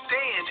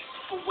 Stand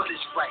for what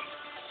is right.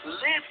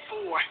 Live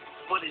for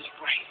what is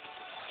right.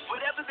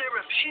 Whatever their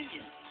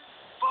opinion,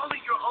 follow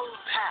your own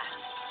path.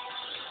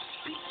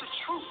 Speak the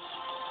truth.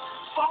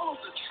 Follow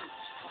the truth.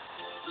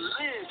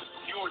 Live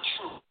your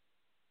truth.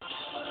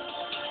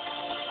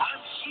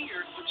 I'm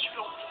here, but you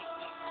don't need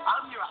me.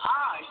 I'm your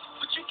eyes,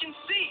 but you can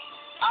see.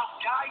 I'll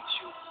guide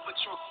you, but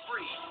you're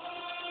free.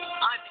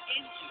 I'm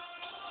in you.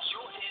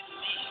 You're in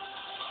me.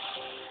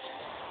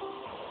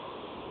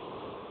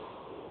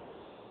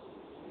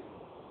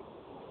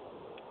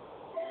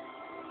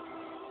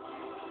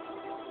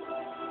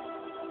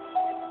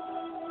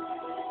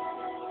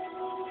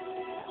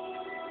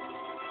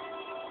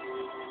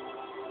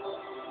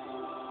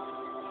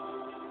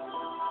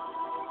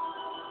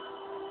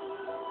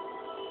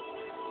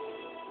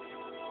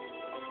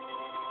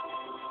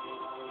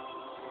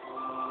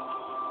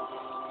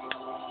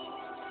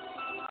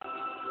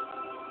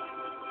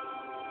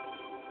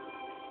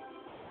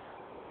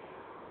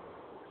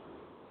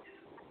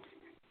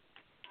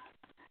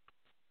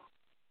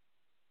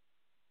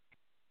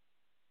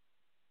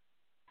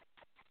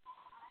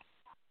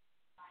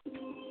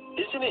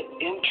 Isn't it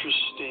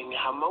interesting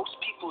how most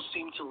people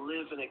seem to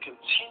live in a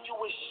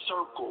continuous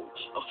circle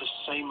of the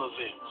same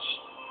events?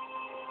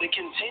 They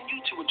continue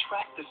to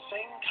attract the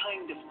same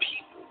kind of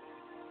people,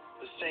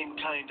 the same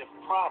kind of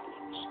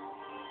problems,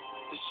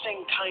 the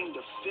same kind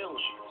of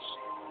feelings,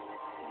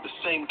 the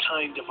same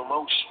kind of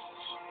emotions.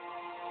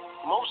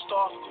 Most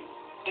often,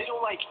 they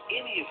don't like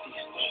any of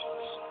these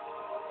things.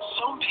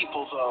 Some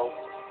people, though,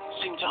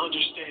 seem to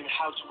understand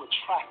how to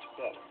attract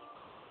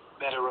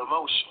better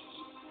emotions,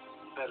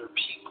 better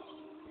people,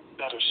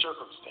 better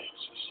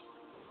circumstances.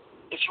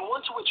 If you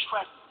want to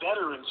attract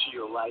better into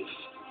your life,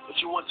 if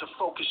you want to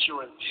focus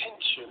your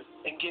intention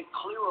and get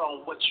clear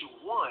on what you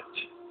want,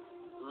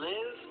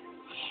 live,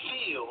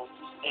 feel,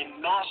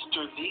 and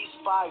master these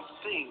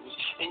 5 things,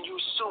 and you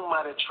soon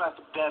might attract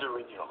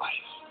better in your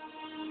life.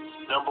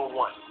 Number 1,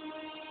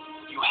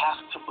 you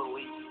have to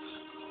believe.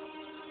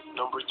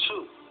 Number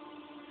 2,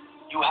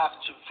 you have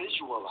to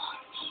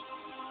visualize.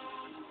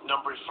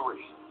 Number 3,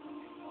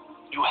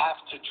 you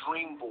have to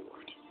dream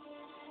board.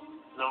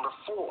 Number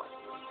 4,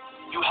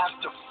 you have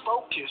to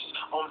focus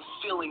on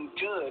feeling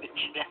good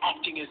and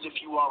acting as if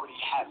you already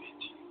have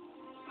it.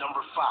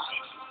 Number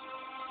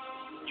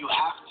 5, you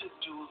have to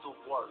do the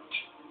work.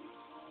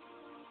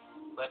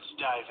 Let's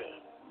dive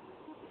in.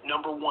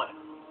 Number 1,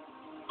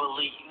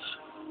 believe.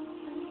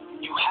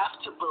 You have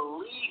to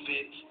believe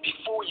it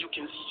before you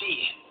can see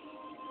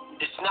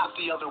it. It's not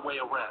the other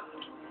way around.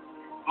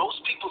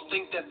 Most people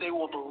think that they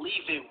will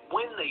believe it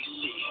when they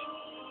see it.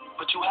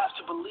 But you have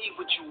to believe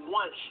what you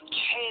want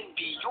can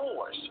be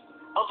yours.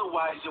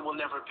 Otherwise, it will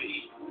never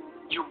be.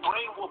 Your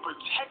brain will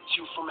protect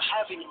you from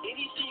having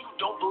anything you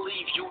don't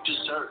believe you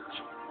deserve,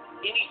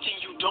 anything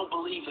you don't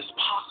believe is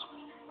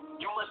possible.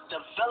 You must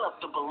develop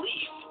the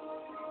belief,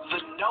 the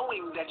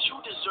knowing that you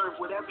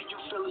deserve whatever you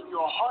feel in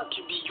your heart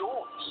can be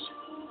yours.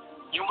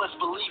 You must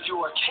believe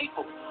you are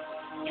capable.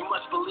 You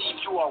must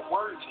believe you are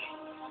worthy,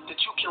 that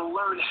you can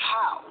learn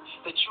how,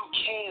 that you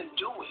can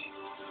do it.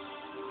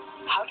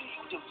 How do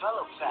you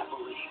develop that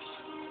belief?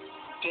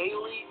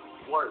 Daily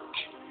work.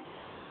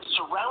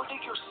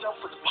 Surrounding yourself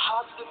with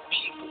positive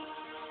people,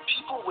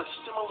 people with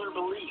similar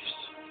beliefs.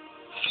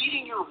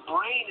 Feeding your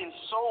brain and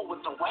soul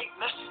with the right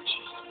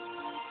messages.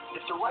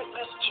 If the right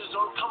messages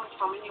aren't coming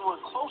from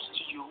anyone close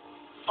to you,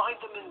 find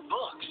them in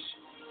books,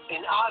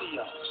 in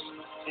audios,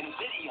 in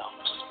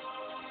videos.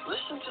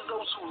 Listen to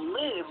those who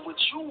live what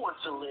you want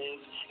to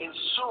live, and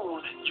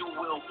soon you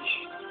will be.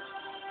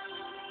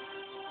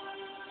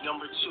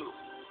 Number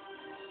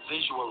 2,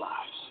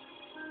 visualize.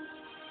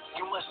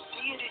 You must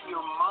see it in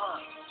your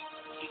mind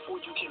before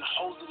you can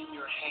hold it in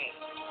your hand.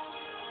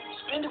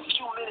 Spend a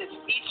few minutes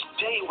each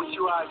day with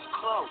your eyes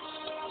closed,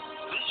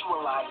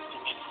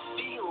 visualizing and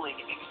feeling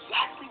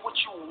exactly what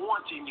you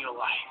want in your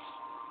life.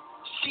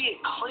 See it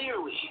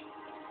clearly,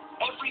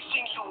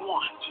 everything you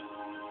want.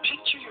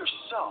 Picture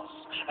yourself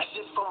as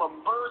if from a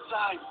bird's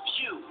eye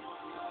view.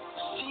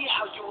 See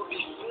how you will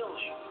be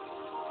feeling,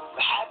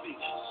 the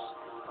happiness,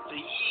 the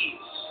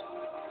ease,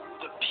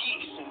 the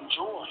peace and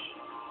joy.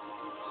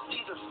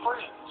 See the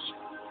friends,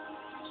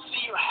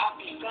 see your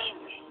happy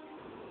family,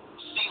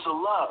 see the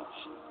love.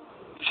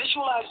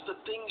 Visualize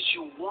the things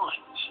you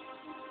want.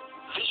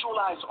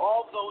 Visualize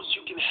all those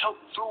you can help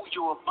through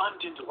your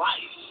abundant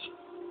life.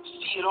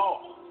 See it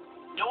all.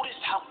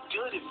 Notice how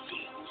good it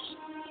feels.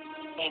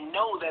 And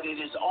know that it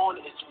is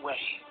on its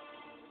way.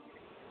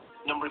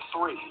 Number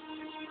 3,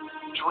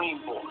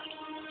 dream board.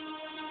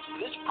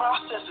 This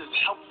process is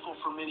helpful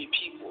for many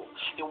people.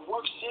 It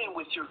works in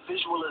with your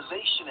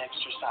visualization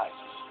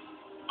exercises.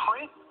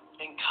 Print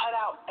and cut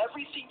out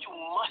everything you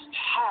must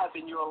have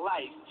in your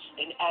life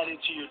and add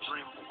it to your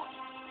dream board.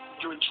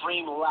 Your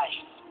dream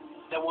life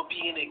that will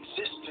be in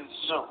existence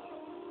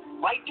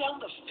soon. Write down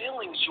the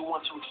feelings you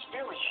want to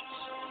experience,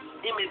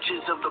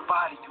 images of the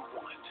body you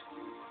want,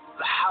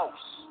 the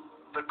house,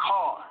 the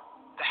car,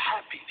 the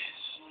happiness,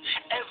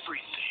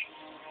 everything.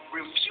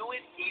 Review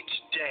it each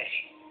day.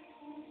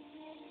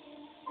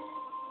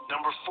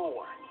 Number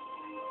 4,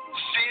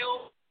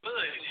 feel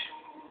good.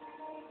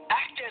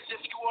 Act as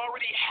if you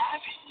already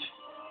have it.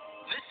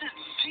 This is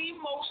the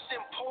most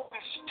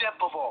important step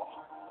of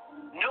all.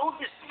 Know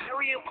this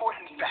very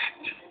important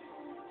fact.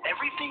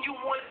 Everything you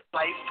want in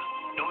life,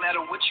 no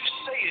matter what you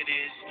say it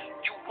is,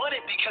 you want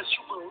it because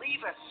you believe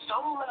at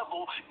some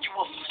level you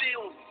will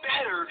feel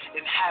better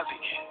in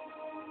having it.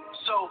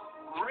 So,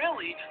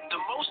 really, the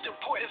most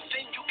important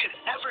thing you can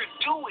ever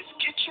do is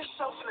get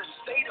yourself in a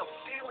state of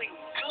feeling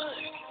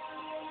good.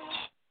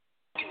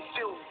 You can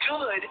feel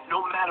good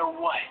no matter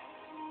what.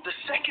 The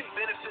second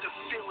benefit of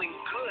feeling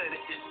good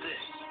is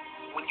this.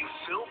 When you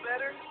feel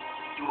better,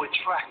 you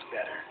attract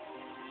better.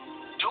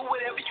 Do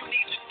whatever you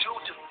need to do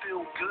to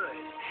feel good,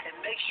 and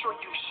make sure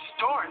you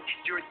start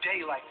your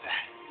day like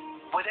that.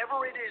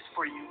 Whatever it is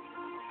for you,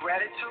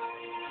 gratitude,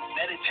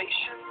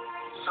 meditation,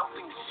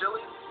 something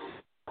silly,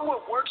 do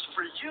what works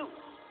for you.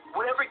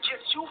 Whatever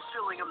gets you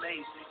feeling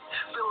amazing,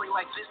 feeling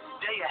like this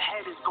day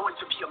ahead is going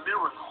to be a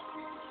miracle.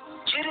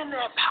 Get in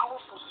that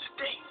powerful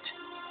state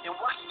and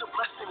watch the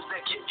blessings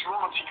that get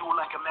drawn to you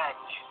like a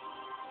magnet.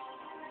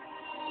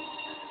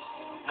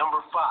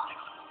 Number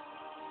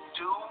 5,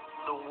 do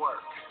the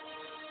work.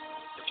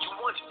 If you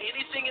want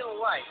anything in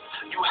life,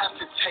 you have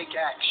to take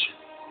action.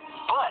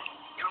 But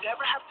you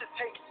never have to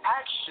take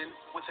action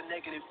with a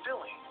negative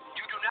feeling.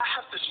 You do not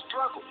have to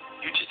struggle.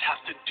 You just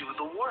have to do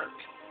the work.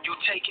 You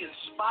take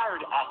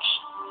inspired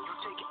action. You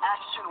take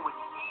action with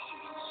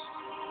ease.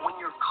 When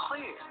you're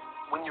clear,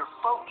 when you're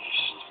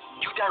focused,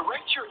 you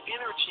direct your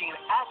energy and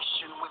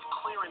action with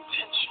clear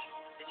intention,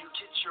 and you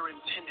get your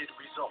intended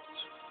result.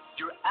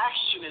 Your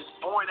action is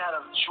born out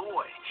of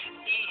joy,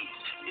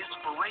 ease,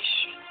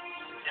 inspiration.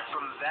 And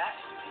from that,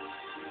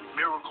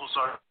 miracles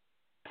are.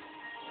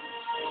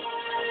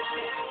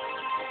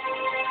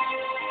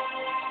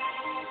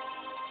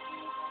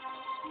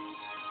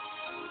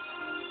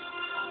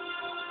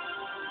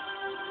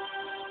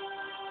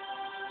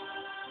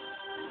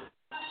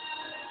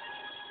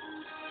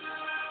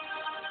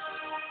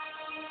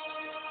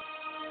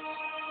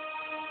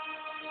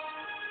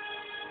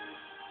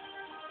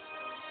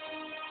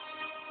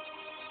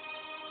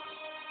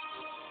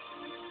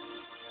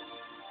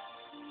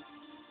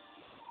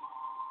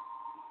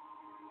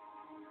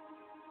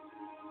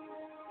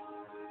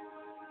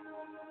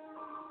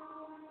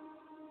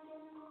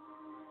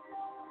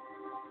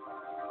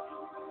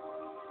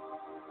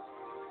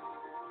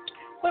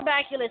 We're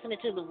back. You're listening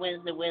to the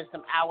Wednesday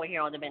Wisdom Hour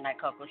here on the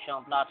Midnight Koko Show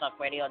on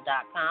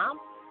blogtalkradio.com.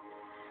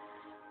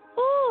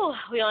 Ooh,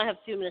 we only have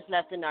a few minutes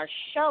left in our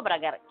show, but I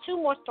got 2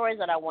 more stories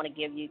that I want to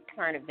give you,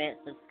 current events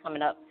that's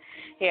coming up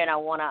here, and I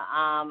want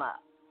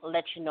to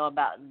let you know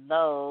about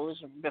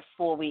those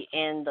before we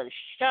end the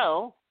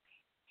show.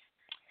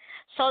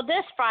 So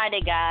this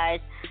Friday, guys,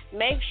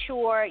 make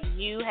sure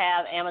you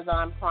have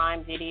Amazon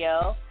Prime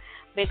Video,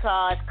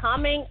 because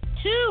coming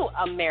to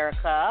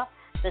America,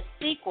 the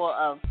sequel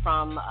of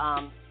From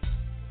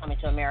Coming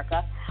to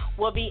America,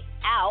 will be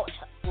out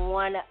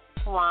on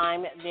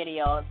Prime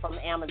Video from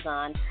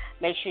Amazon.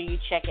 Make sure you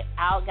check it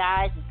out,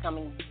 guys. It's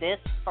coming this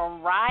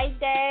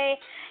Friday,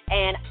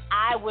 and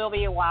I will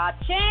be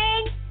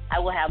watching. I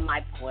will have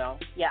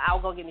I'll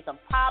go get me some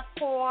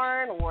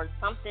popcorn or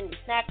something to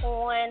snack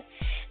on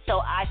so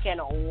I can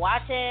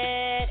watch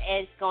it.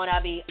 It's going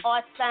to be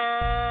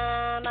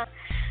awesome.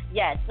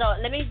 Yes, so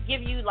let me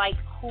give you, like,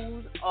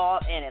 who's all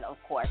in it, of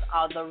course.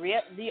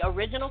 The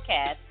original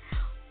cast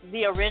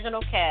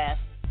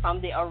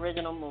from the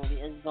original movie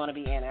is going to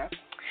be in there,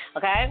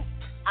 okay?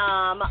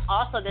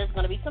 Also, there's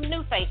going to be some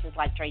new faces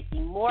like Tracy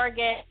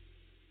Morgan,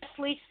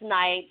 Wesley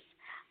Snipes,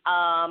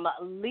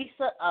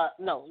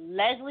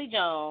 Leslie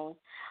Jones,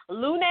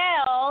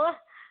 Lunel,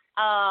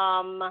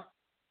 and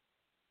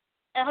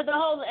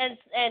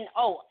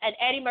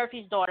Eddie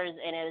Murphy's daughter is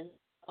in it.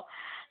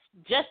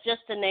 Just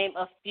to name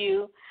a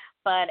few,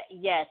 but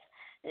yes,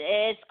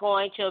 it's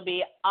going to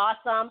be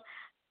awesome.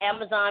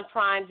 Amazon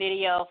Prime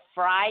Video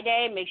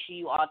Friday. Make sure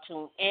you all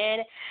tune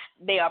in.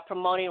 They are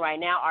promoting right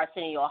now.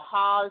 Arsenio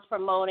Hall is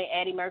promoting.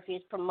 Eddie Murphy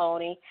is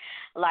promoting.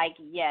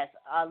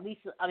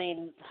 Lisa. I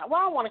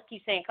don't want to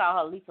keep call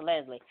her Lisa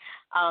Leslie.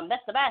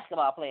 That's the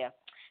basketball player.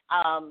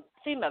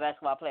 Female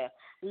basketball player.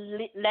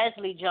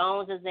 Leslie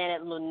Jones is in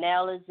it.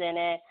 Lunel is in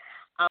it.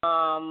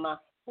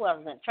 Who else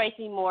is in it?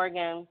 Tracy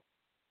Morgan.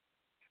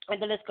 And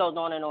the list goes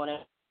on and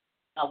on.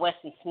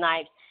 Wesley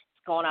Snipes.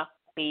 It's going to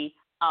be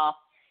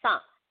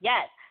awesome.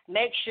 Yes,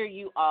 make sure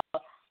you all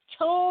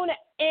tune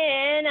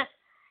in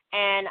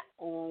and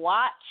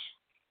watch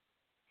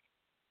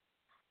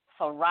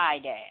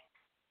Friday.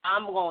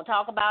 I'm going to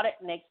talk about it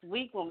next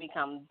week when we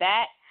come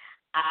back.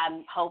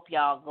 I hope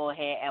y'all go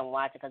ahead and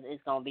watch it because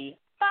it's going to be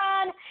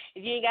fun.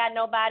 If you ain't got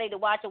nobody to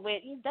watch it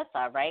with, that's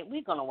all right.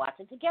 We're going to watch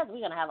it together.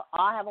 We're going to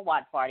all have a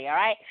watch party, all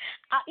right?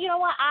 You know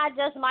what? I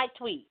just might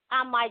tweet.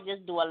 I might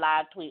just do a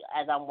live tweet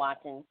as I'm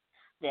watching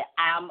it.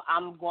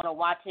 I'm going to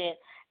watch it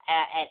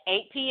at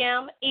 8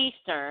 p.m.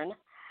 Eastern.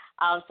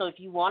 So if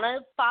you want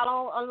to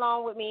follow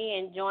along with me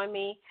and join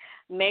me,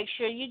 make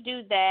sure you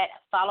do that.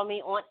 Follow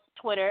me on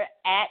Twitter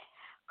at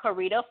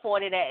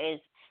Karita40. That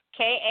is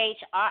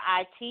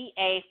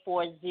KHRITA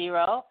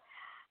 40.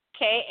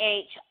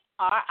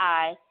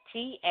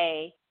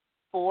 KHRITA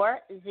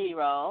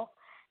 40.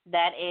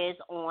 That is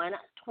on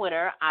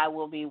Twitter. I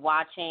will be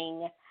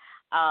watching.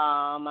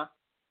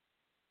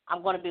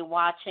 I'm going to be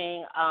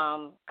watching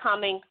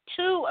Coming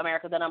to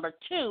America, the number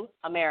 2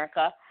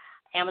 America,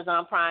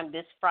 Amazon Prime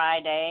this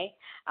Friday.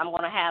 I'm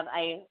going to have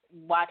a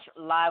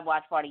live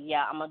watch party.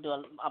 Yeah, I'm going to do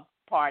a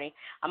party.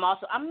 I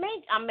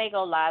may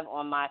go live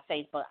on my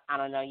Facebook. I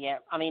don't know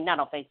yet. I mean, not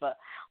on Facebook,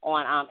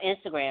 on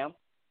Instagram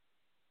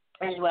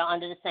as well,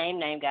 under the same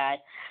name, guys.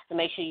 So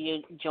make sure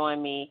you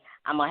join me.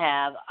 I'm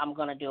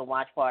going to do a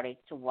watch party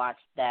to watch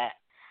that.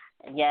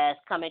 Yes,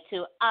 Coming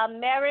to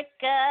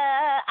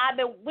America.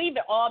 We've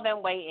all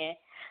been waiting,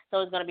 so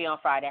it's going to be on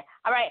Friday.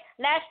 All right,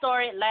 last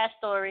story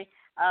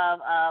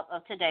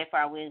of today for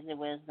our Wednesday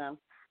Wisdom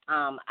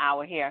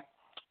hour here.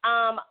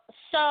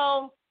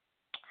 So,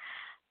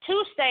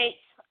 two state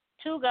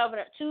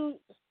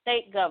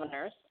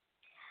governors,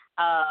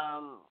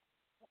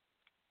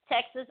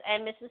 Texas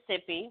and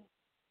Mississippi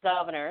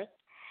governors,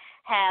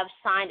 have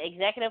signed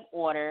executive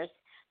orders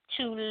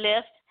to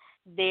lift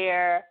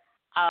their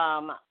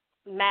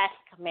mask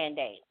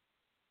mandate.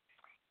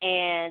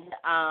 And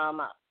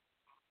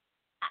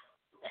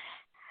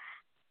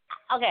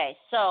okay,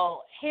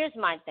 so here's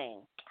my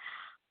thing.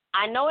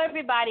 I know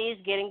everybody is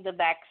getting the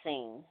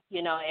vaccine.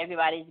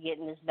 Everybody's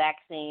getting this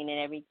vaccine and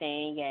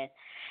everything, and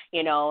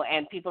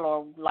and people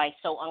are like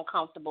so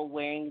uncomfortable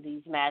wearing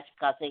these masks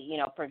because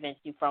it prevents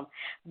you from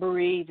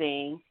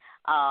breathing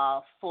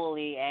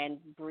fully and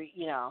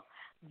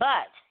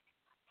But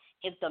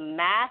if the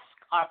masks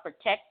are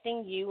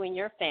protecting you and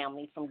your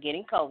family from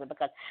getting COVID,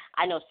 because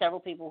I know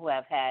several people who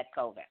have had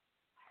COVID.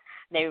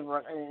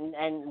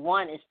 And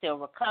one is still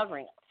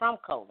recovering from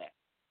COVID.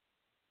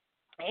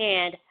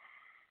 And,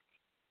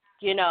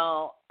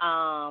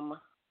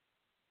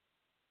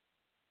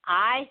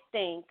 I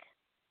think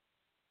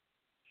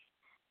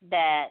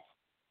that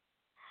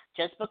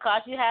just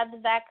because you have the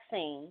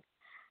vaccine,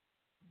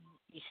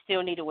 you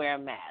still need to wear a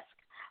mask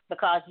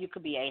because you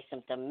could be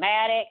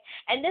asymptomatic.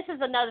 And this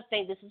is another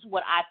thing. This is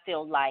what I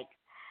feel like,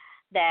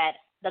 that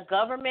the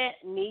government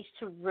needs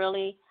to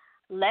really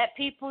let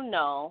people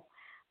know,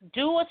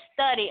 do a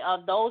study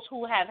of those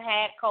who have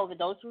had COVID,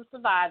 those who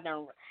survived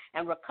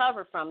and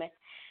recovered from it,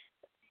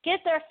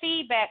 get their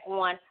feedback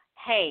on,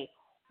 hey,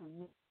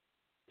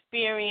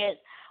 experience,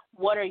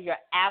 what are your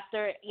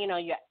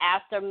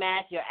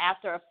aftermath, your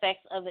after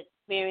effects of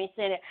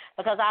experiencing it,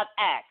 because I've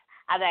asked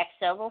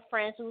several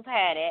friends who've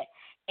had it,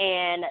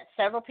 and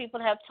several people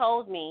have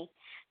told me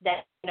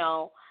that,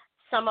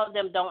 some of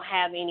them don't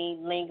have any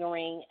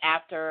lingering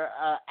after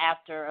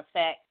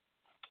effect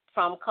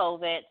from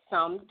COVID.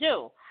 Some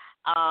do.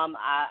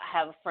 I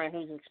have a friend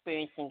who's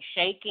experiencing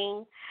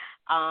shaking.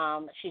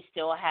 She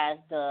still has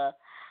the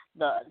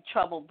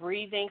trouble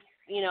breathing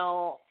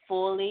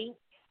fully.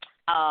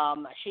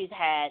 She's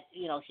had,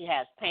 she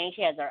has pain.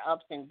 She has her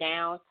ups and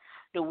downs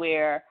to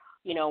where,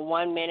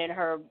 one minute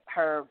her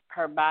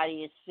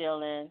body is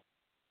feeling,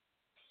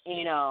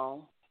 you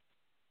know,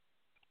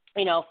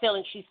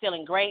 feeling she's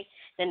feeling great.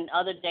 Then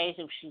other days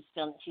if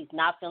she's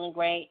not feeling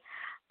great.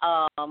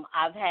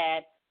 I've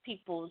had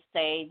people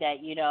say that,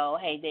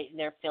 hey,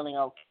 they're feeling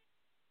okay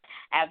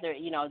after,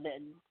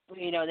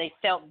 they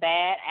felt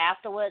bad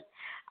afterwards,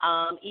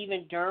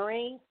 even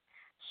during.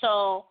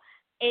 So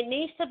it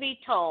needs to be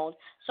told.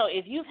 So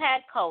if you've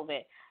had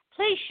COVID,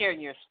 please share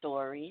your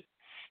story.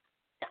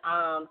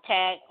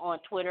 Tag on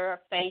Twitter,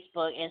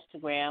 Facebook,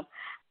 Instagram.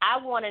 I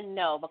want to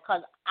know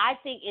because I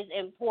think it's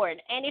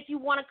important. And if you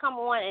want to come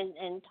on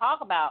and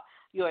talk about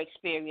your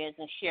experience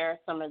and share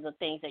some of the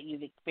things that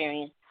you've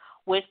experienced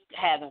with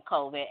having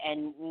COVID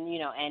and,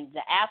 and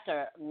the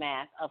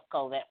aftermath of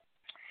COVID,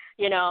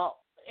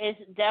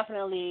 it's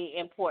definitely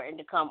important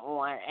to come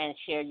on and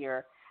share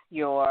your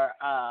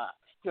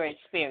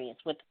experience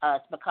with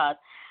us because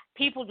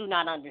people do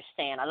not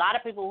understand. A lot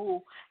of people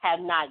who have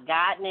not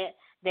gotten it,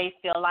 they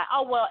feel like,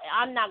 oh, well,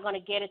 I'm not going to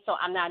get it, so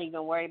I'm not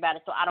even worried about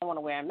it, so I don't want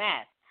to wear a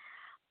mask.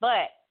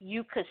 But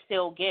you could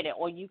still get it,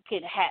 or you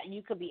could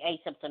be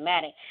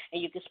asymptomatic,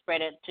 and you could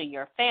spread it to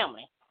your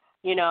family.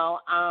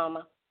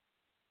 I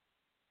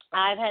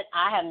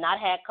have not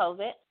had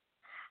COVID,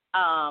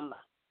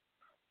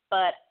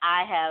 but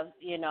I have,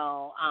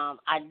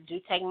 I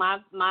do take my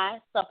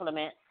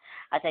supplements.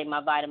 I take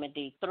my vitamin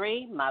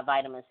D3, my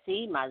vitamin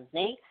C, my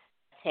zinc.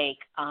 Take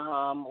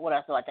what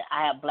else do I take?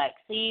 I have black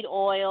seed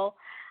oil.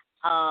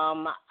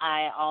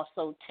 I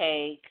also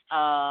take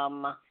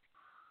I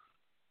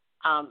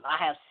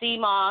have sea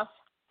moss,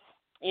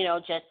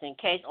 just in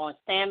case on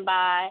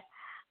standby.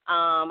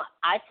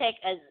 I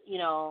take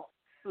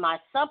my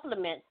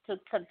supplements to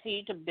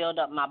continue to build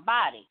up my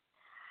body,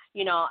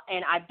 and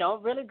I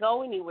don't really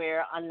go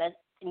anywhere unless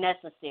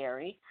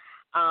necessary.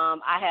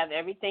 I have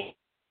everything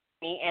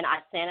and I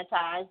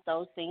sanitize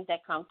those things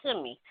that come to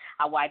me.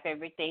 I wipe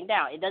everything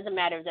down. It doesn't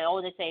matter if they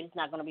say it's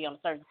not going to be on the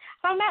surface.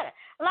 It don't matter.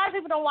 A lot of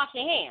people don't wash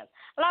their hands.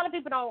 A lot of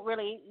people don't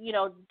really,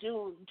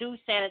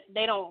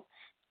 they don't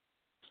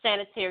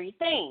sanitary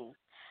things.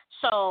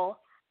 So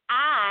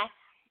I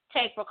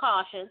take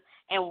precautions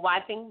in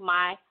wiping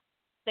my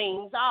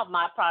things off,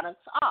 my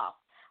products off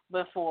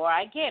before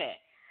I get it.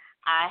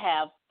 I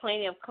have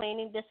plenty of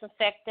cleaning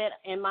disinfectant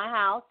in my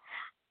house.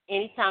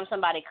 Anytime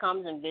somebody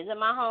comes and visit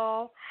my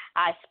home,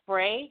 I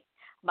spray,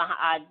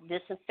 I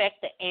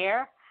disinfect the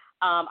air.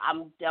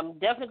 I'm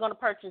definitely going to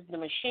purchase the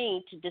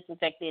machine to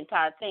disinfect the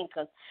entire thing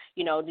because,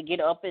 to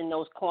get up in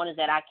those corners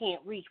that I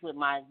can't reach with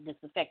my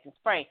disinfectant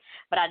spray.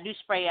 But I do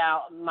spray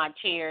out my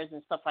chairs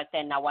and stuff like that,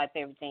 and I wipe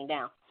everything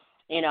down,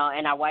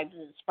 and I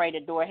spray the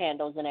door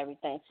handles and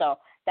everything. So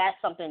that's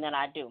something that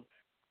I do.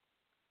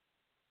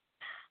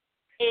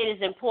 It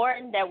is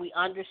important that we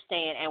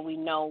understand and we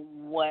know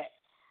what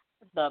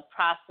the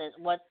process,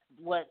 what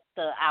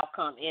the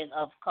outcome is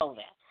of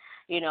COVID.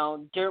 We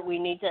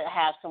need to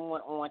have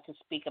someone on to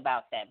speak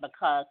about that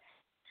because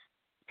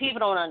people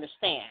don't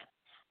understand.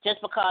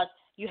 Just because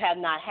you have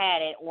not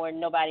had it or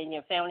nobody in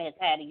your family has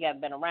had it, you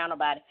haven't been around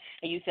nobody,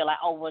 and you feel like,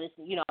 oh, well,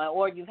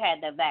 or you've had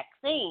the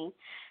vaccine,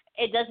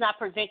 it does not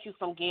prevent you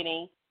from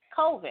getting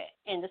COVID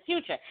in the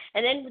future.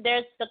 And then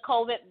there's the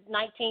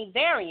COVID-19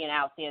 variant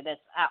out there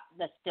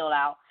that's still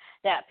out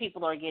that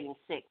people are getting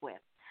sick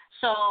with.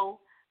 So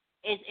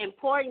it's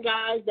important,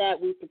 guys, that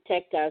we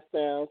protect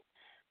ourselves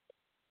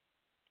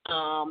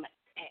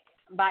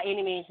by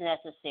any means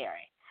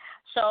necessary.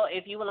 So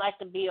if you would like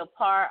to be a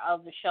part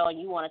of the show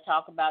and you want to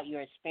talk about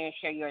your experience,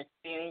 share your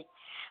experience,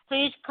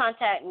 please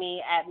contact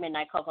me at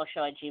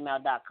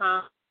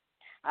midnightcocoshow@gmail.com.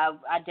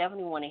 I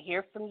definitely want to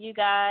hear from you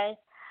guys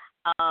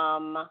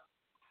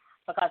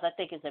because I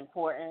think it's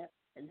important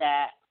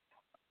that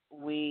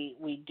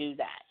we do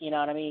that. You know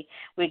what I mean?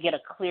 We get a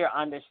clear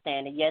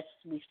understanding. Yes,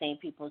 we've seen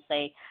people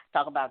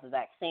talk about the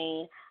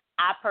vaccine.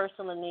 I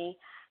personally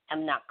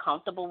am not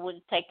comfortable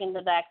with taking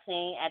the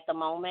vaccine at the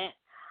moment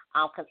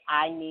because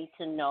I need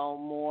to know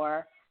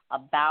more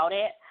about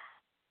it.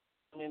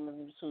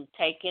 Members who've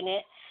taken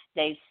it,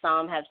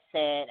 some have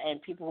said,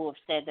 and people who have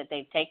said that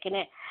they've taken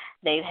it,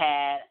 they've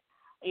had,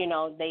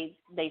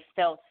 they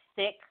felt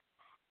sick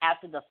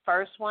after the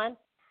first one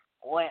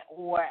or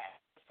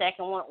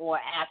second one or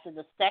after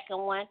the second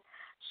one.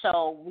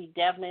 So we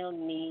definitely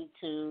need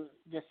to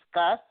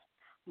discuss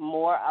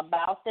more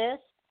about this.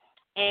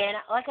 And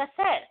like I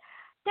said,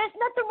 there's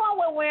nothing wrong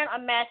with wearing a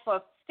mask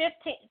for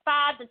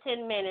 5 to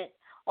 10 minutes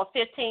or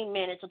 15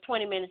 minutes or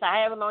 20 minutes or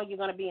however long you're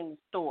going to be in the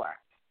store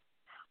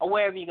or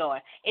wherever you're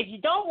going. If you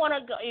don't want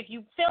to go, if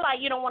you feel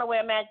like you don't want to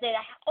wear a mask, then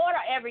order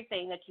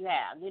everything that you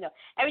have,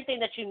 everything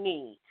that you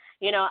need.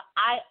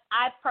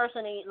 I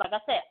personally, like I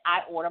said,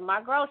 I order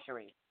my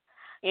groceries.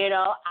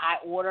 I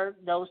order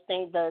those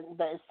things, the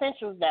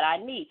essentials that I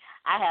need.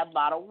 I have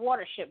bottled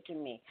water shipped to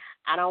me.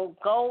 I don't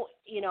go,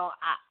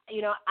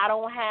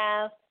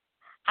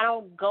 I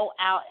don't go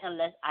out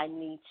unless I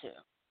need to.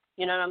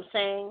 You know what I'm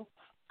saying?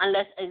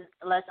 unless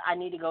I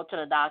need to go to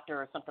the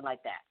doctor or something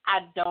like that.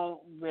 I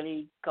don't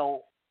really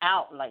go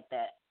out like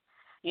that.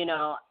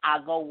 I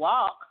go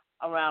walk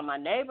around my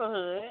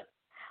neighborhood,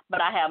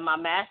 but I have my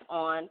mask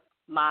on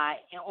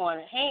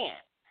hand.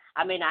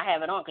 I mean, I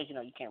have it on because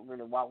you can't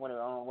really walk with it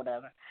on,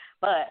 whatever.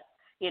 But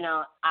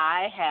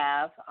I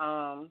have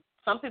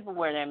some people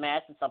wear their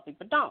masks and some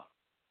people don't.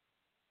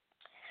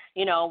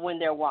 When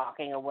they're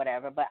walking or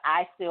whatever. But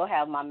I still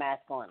have my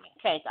mask on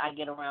in case I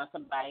get around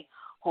somebody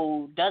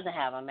who doesn't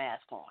have a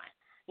mask on.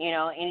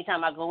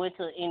 Anytime I go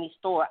into any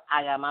store,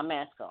 I got my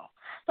mask on.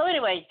 So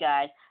anyways,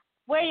 guys,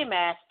 wear your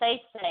mask, stay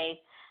safe,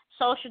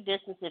 social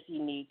distance if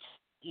you need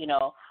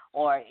to,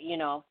 or,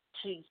 to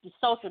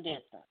social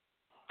distance.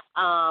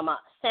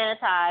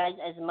 Sanitize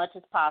as much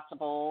as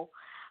possible.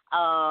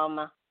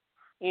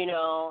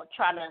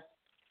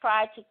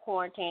 Try to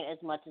quarantine as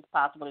much as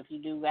possible. If you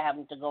do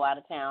happen to go out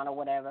of town or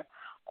whatever,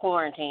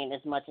 quarantine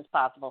as much as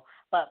possible.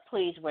 But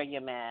please wear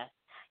your mask.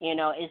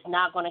 It's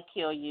not going to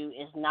kill you.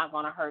 It's not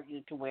going to hurt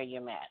you to wear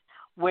your mask.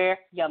 Wear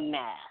your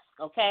mask,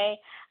 okay?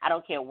 I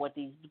don't care what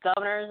these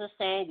governors are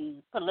saying,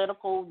 these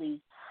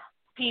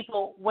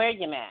people, wear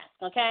your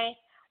mask, okay?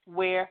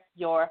 Wear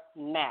your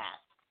mask.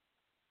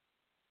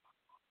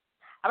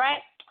 All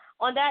right?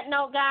 On that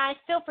note, guys,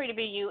 feel free to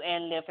be you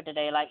and live for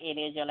today like it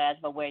is your last,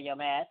 but wear your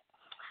mask.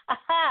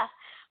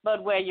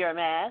 But wear your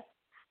mask.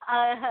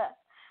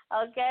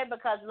 Okay,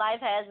 because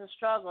life has its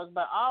struggles,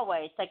 but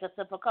always take a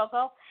sip of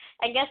Koko,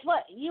 and guess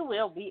what? You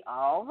will be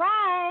all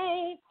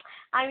right.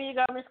 I'm your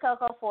girl, Miss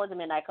Koko, for the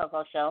Midnight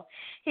Koko Show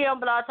here on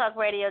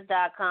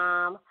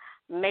blogtalkradio.com.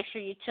 Make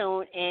sure you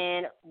tune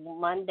in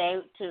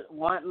Monday,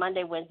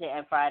 Wednesday,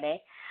 and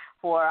Friday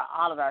for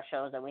all of our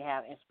shows that we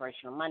have: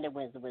 Inspirational Monday,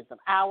 Wisdom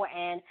Hour,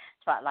 and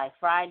Spotlight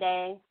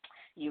Friday.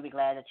 You'll be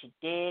glad that you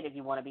did. If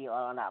you want to be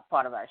on a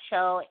part of our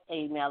show,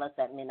 email us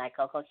at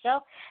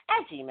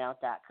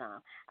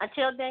midnightcocoshow@gmail.com.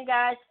 Until then,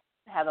 guys,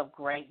 have a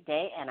great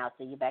day, and I'll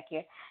see you back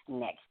here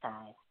next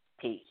time.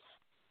 Peace.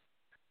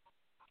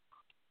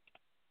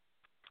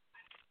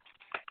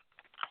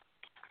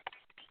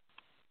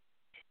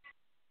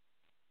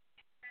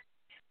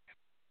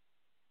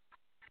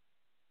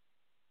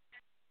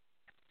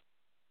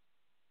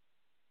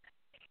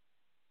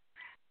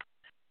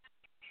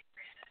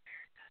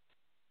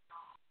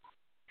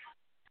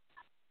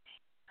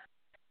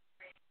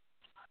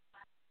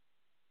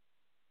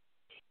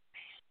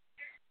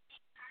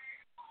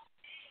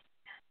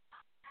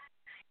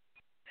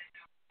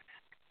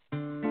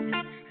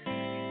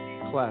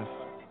 Clef.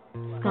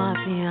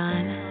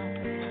 Scorpion.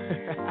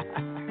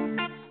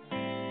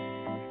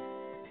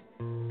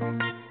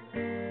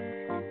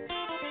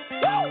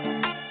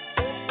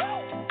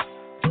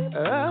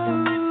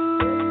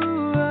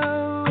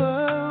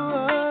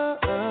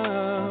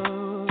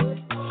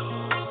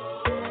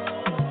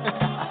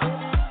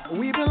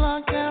 We've been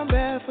locked down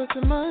bad for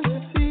some months to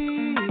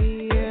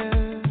see.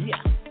 Yeah.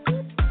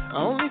 I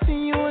only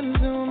see you on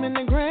Zoom and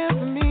the gram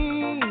for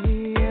me.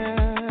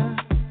 Yeah.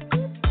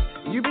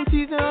 You've been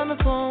teasing on the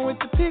phone with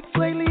the pics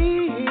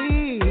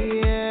lately.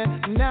 Yeah.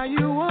 Now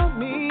you want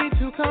me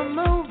to come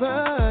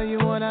over. You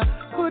wanna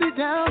put it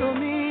down on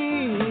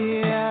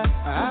me. Yeah.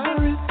 I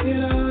risk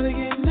it all to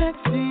get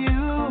next to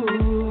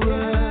you.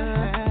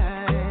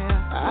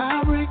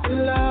 I break the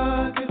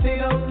law 'cause they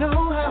don't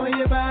know how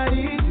your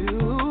body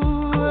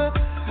do.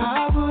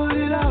 I put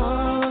it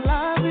all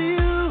on for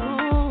you.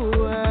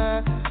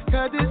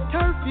 'Cause this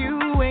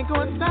curfew ain't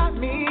gonna stop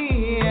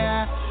me.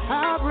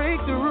 I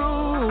break the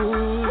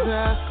rules.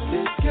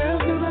 This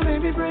girl's gonna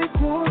make me break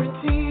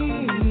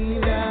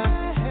quarantine.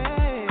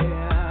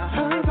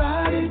 Her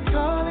body's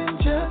calling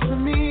just for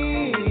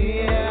me.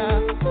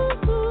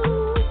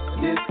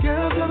 This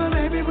girl's gonna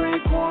make me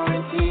break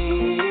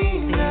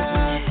quarantine.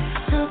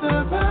 'Cause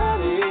her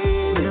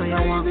body's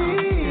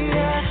crazy.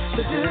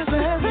 So just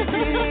let me be.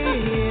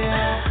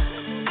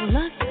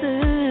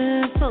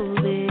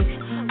 Claustrophobic.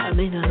 I'm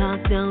in a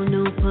lockdown,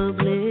 no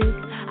public.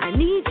 I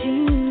need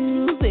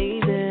you,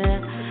 baby.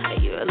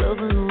 You're a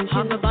lover, no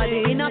Have your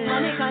body in a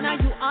panic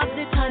and you have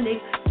the tonic.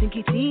 Think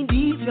it's in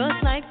deep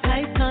just like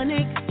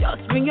Titanic.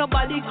 Just bring your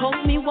body,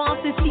 come me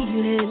off the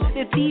ceiling.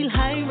 They feel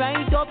high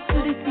right up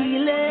to the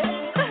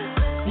ceiling.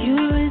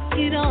 You risk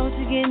it all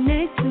to get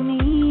next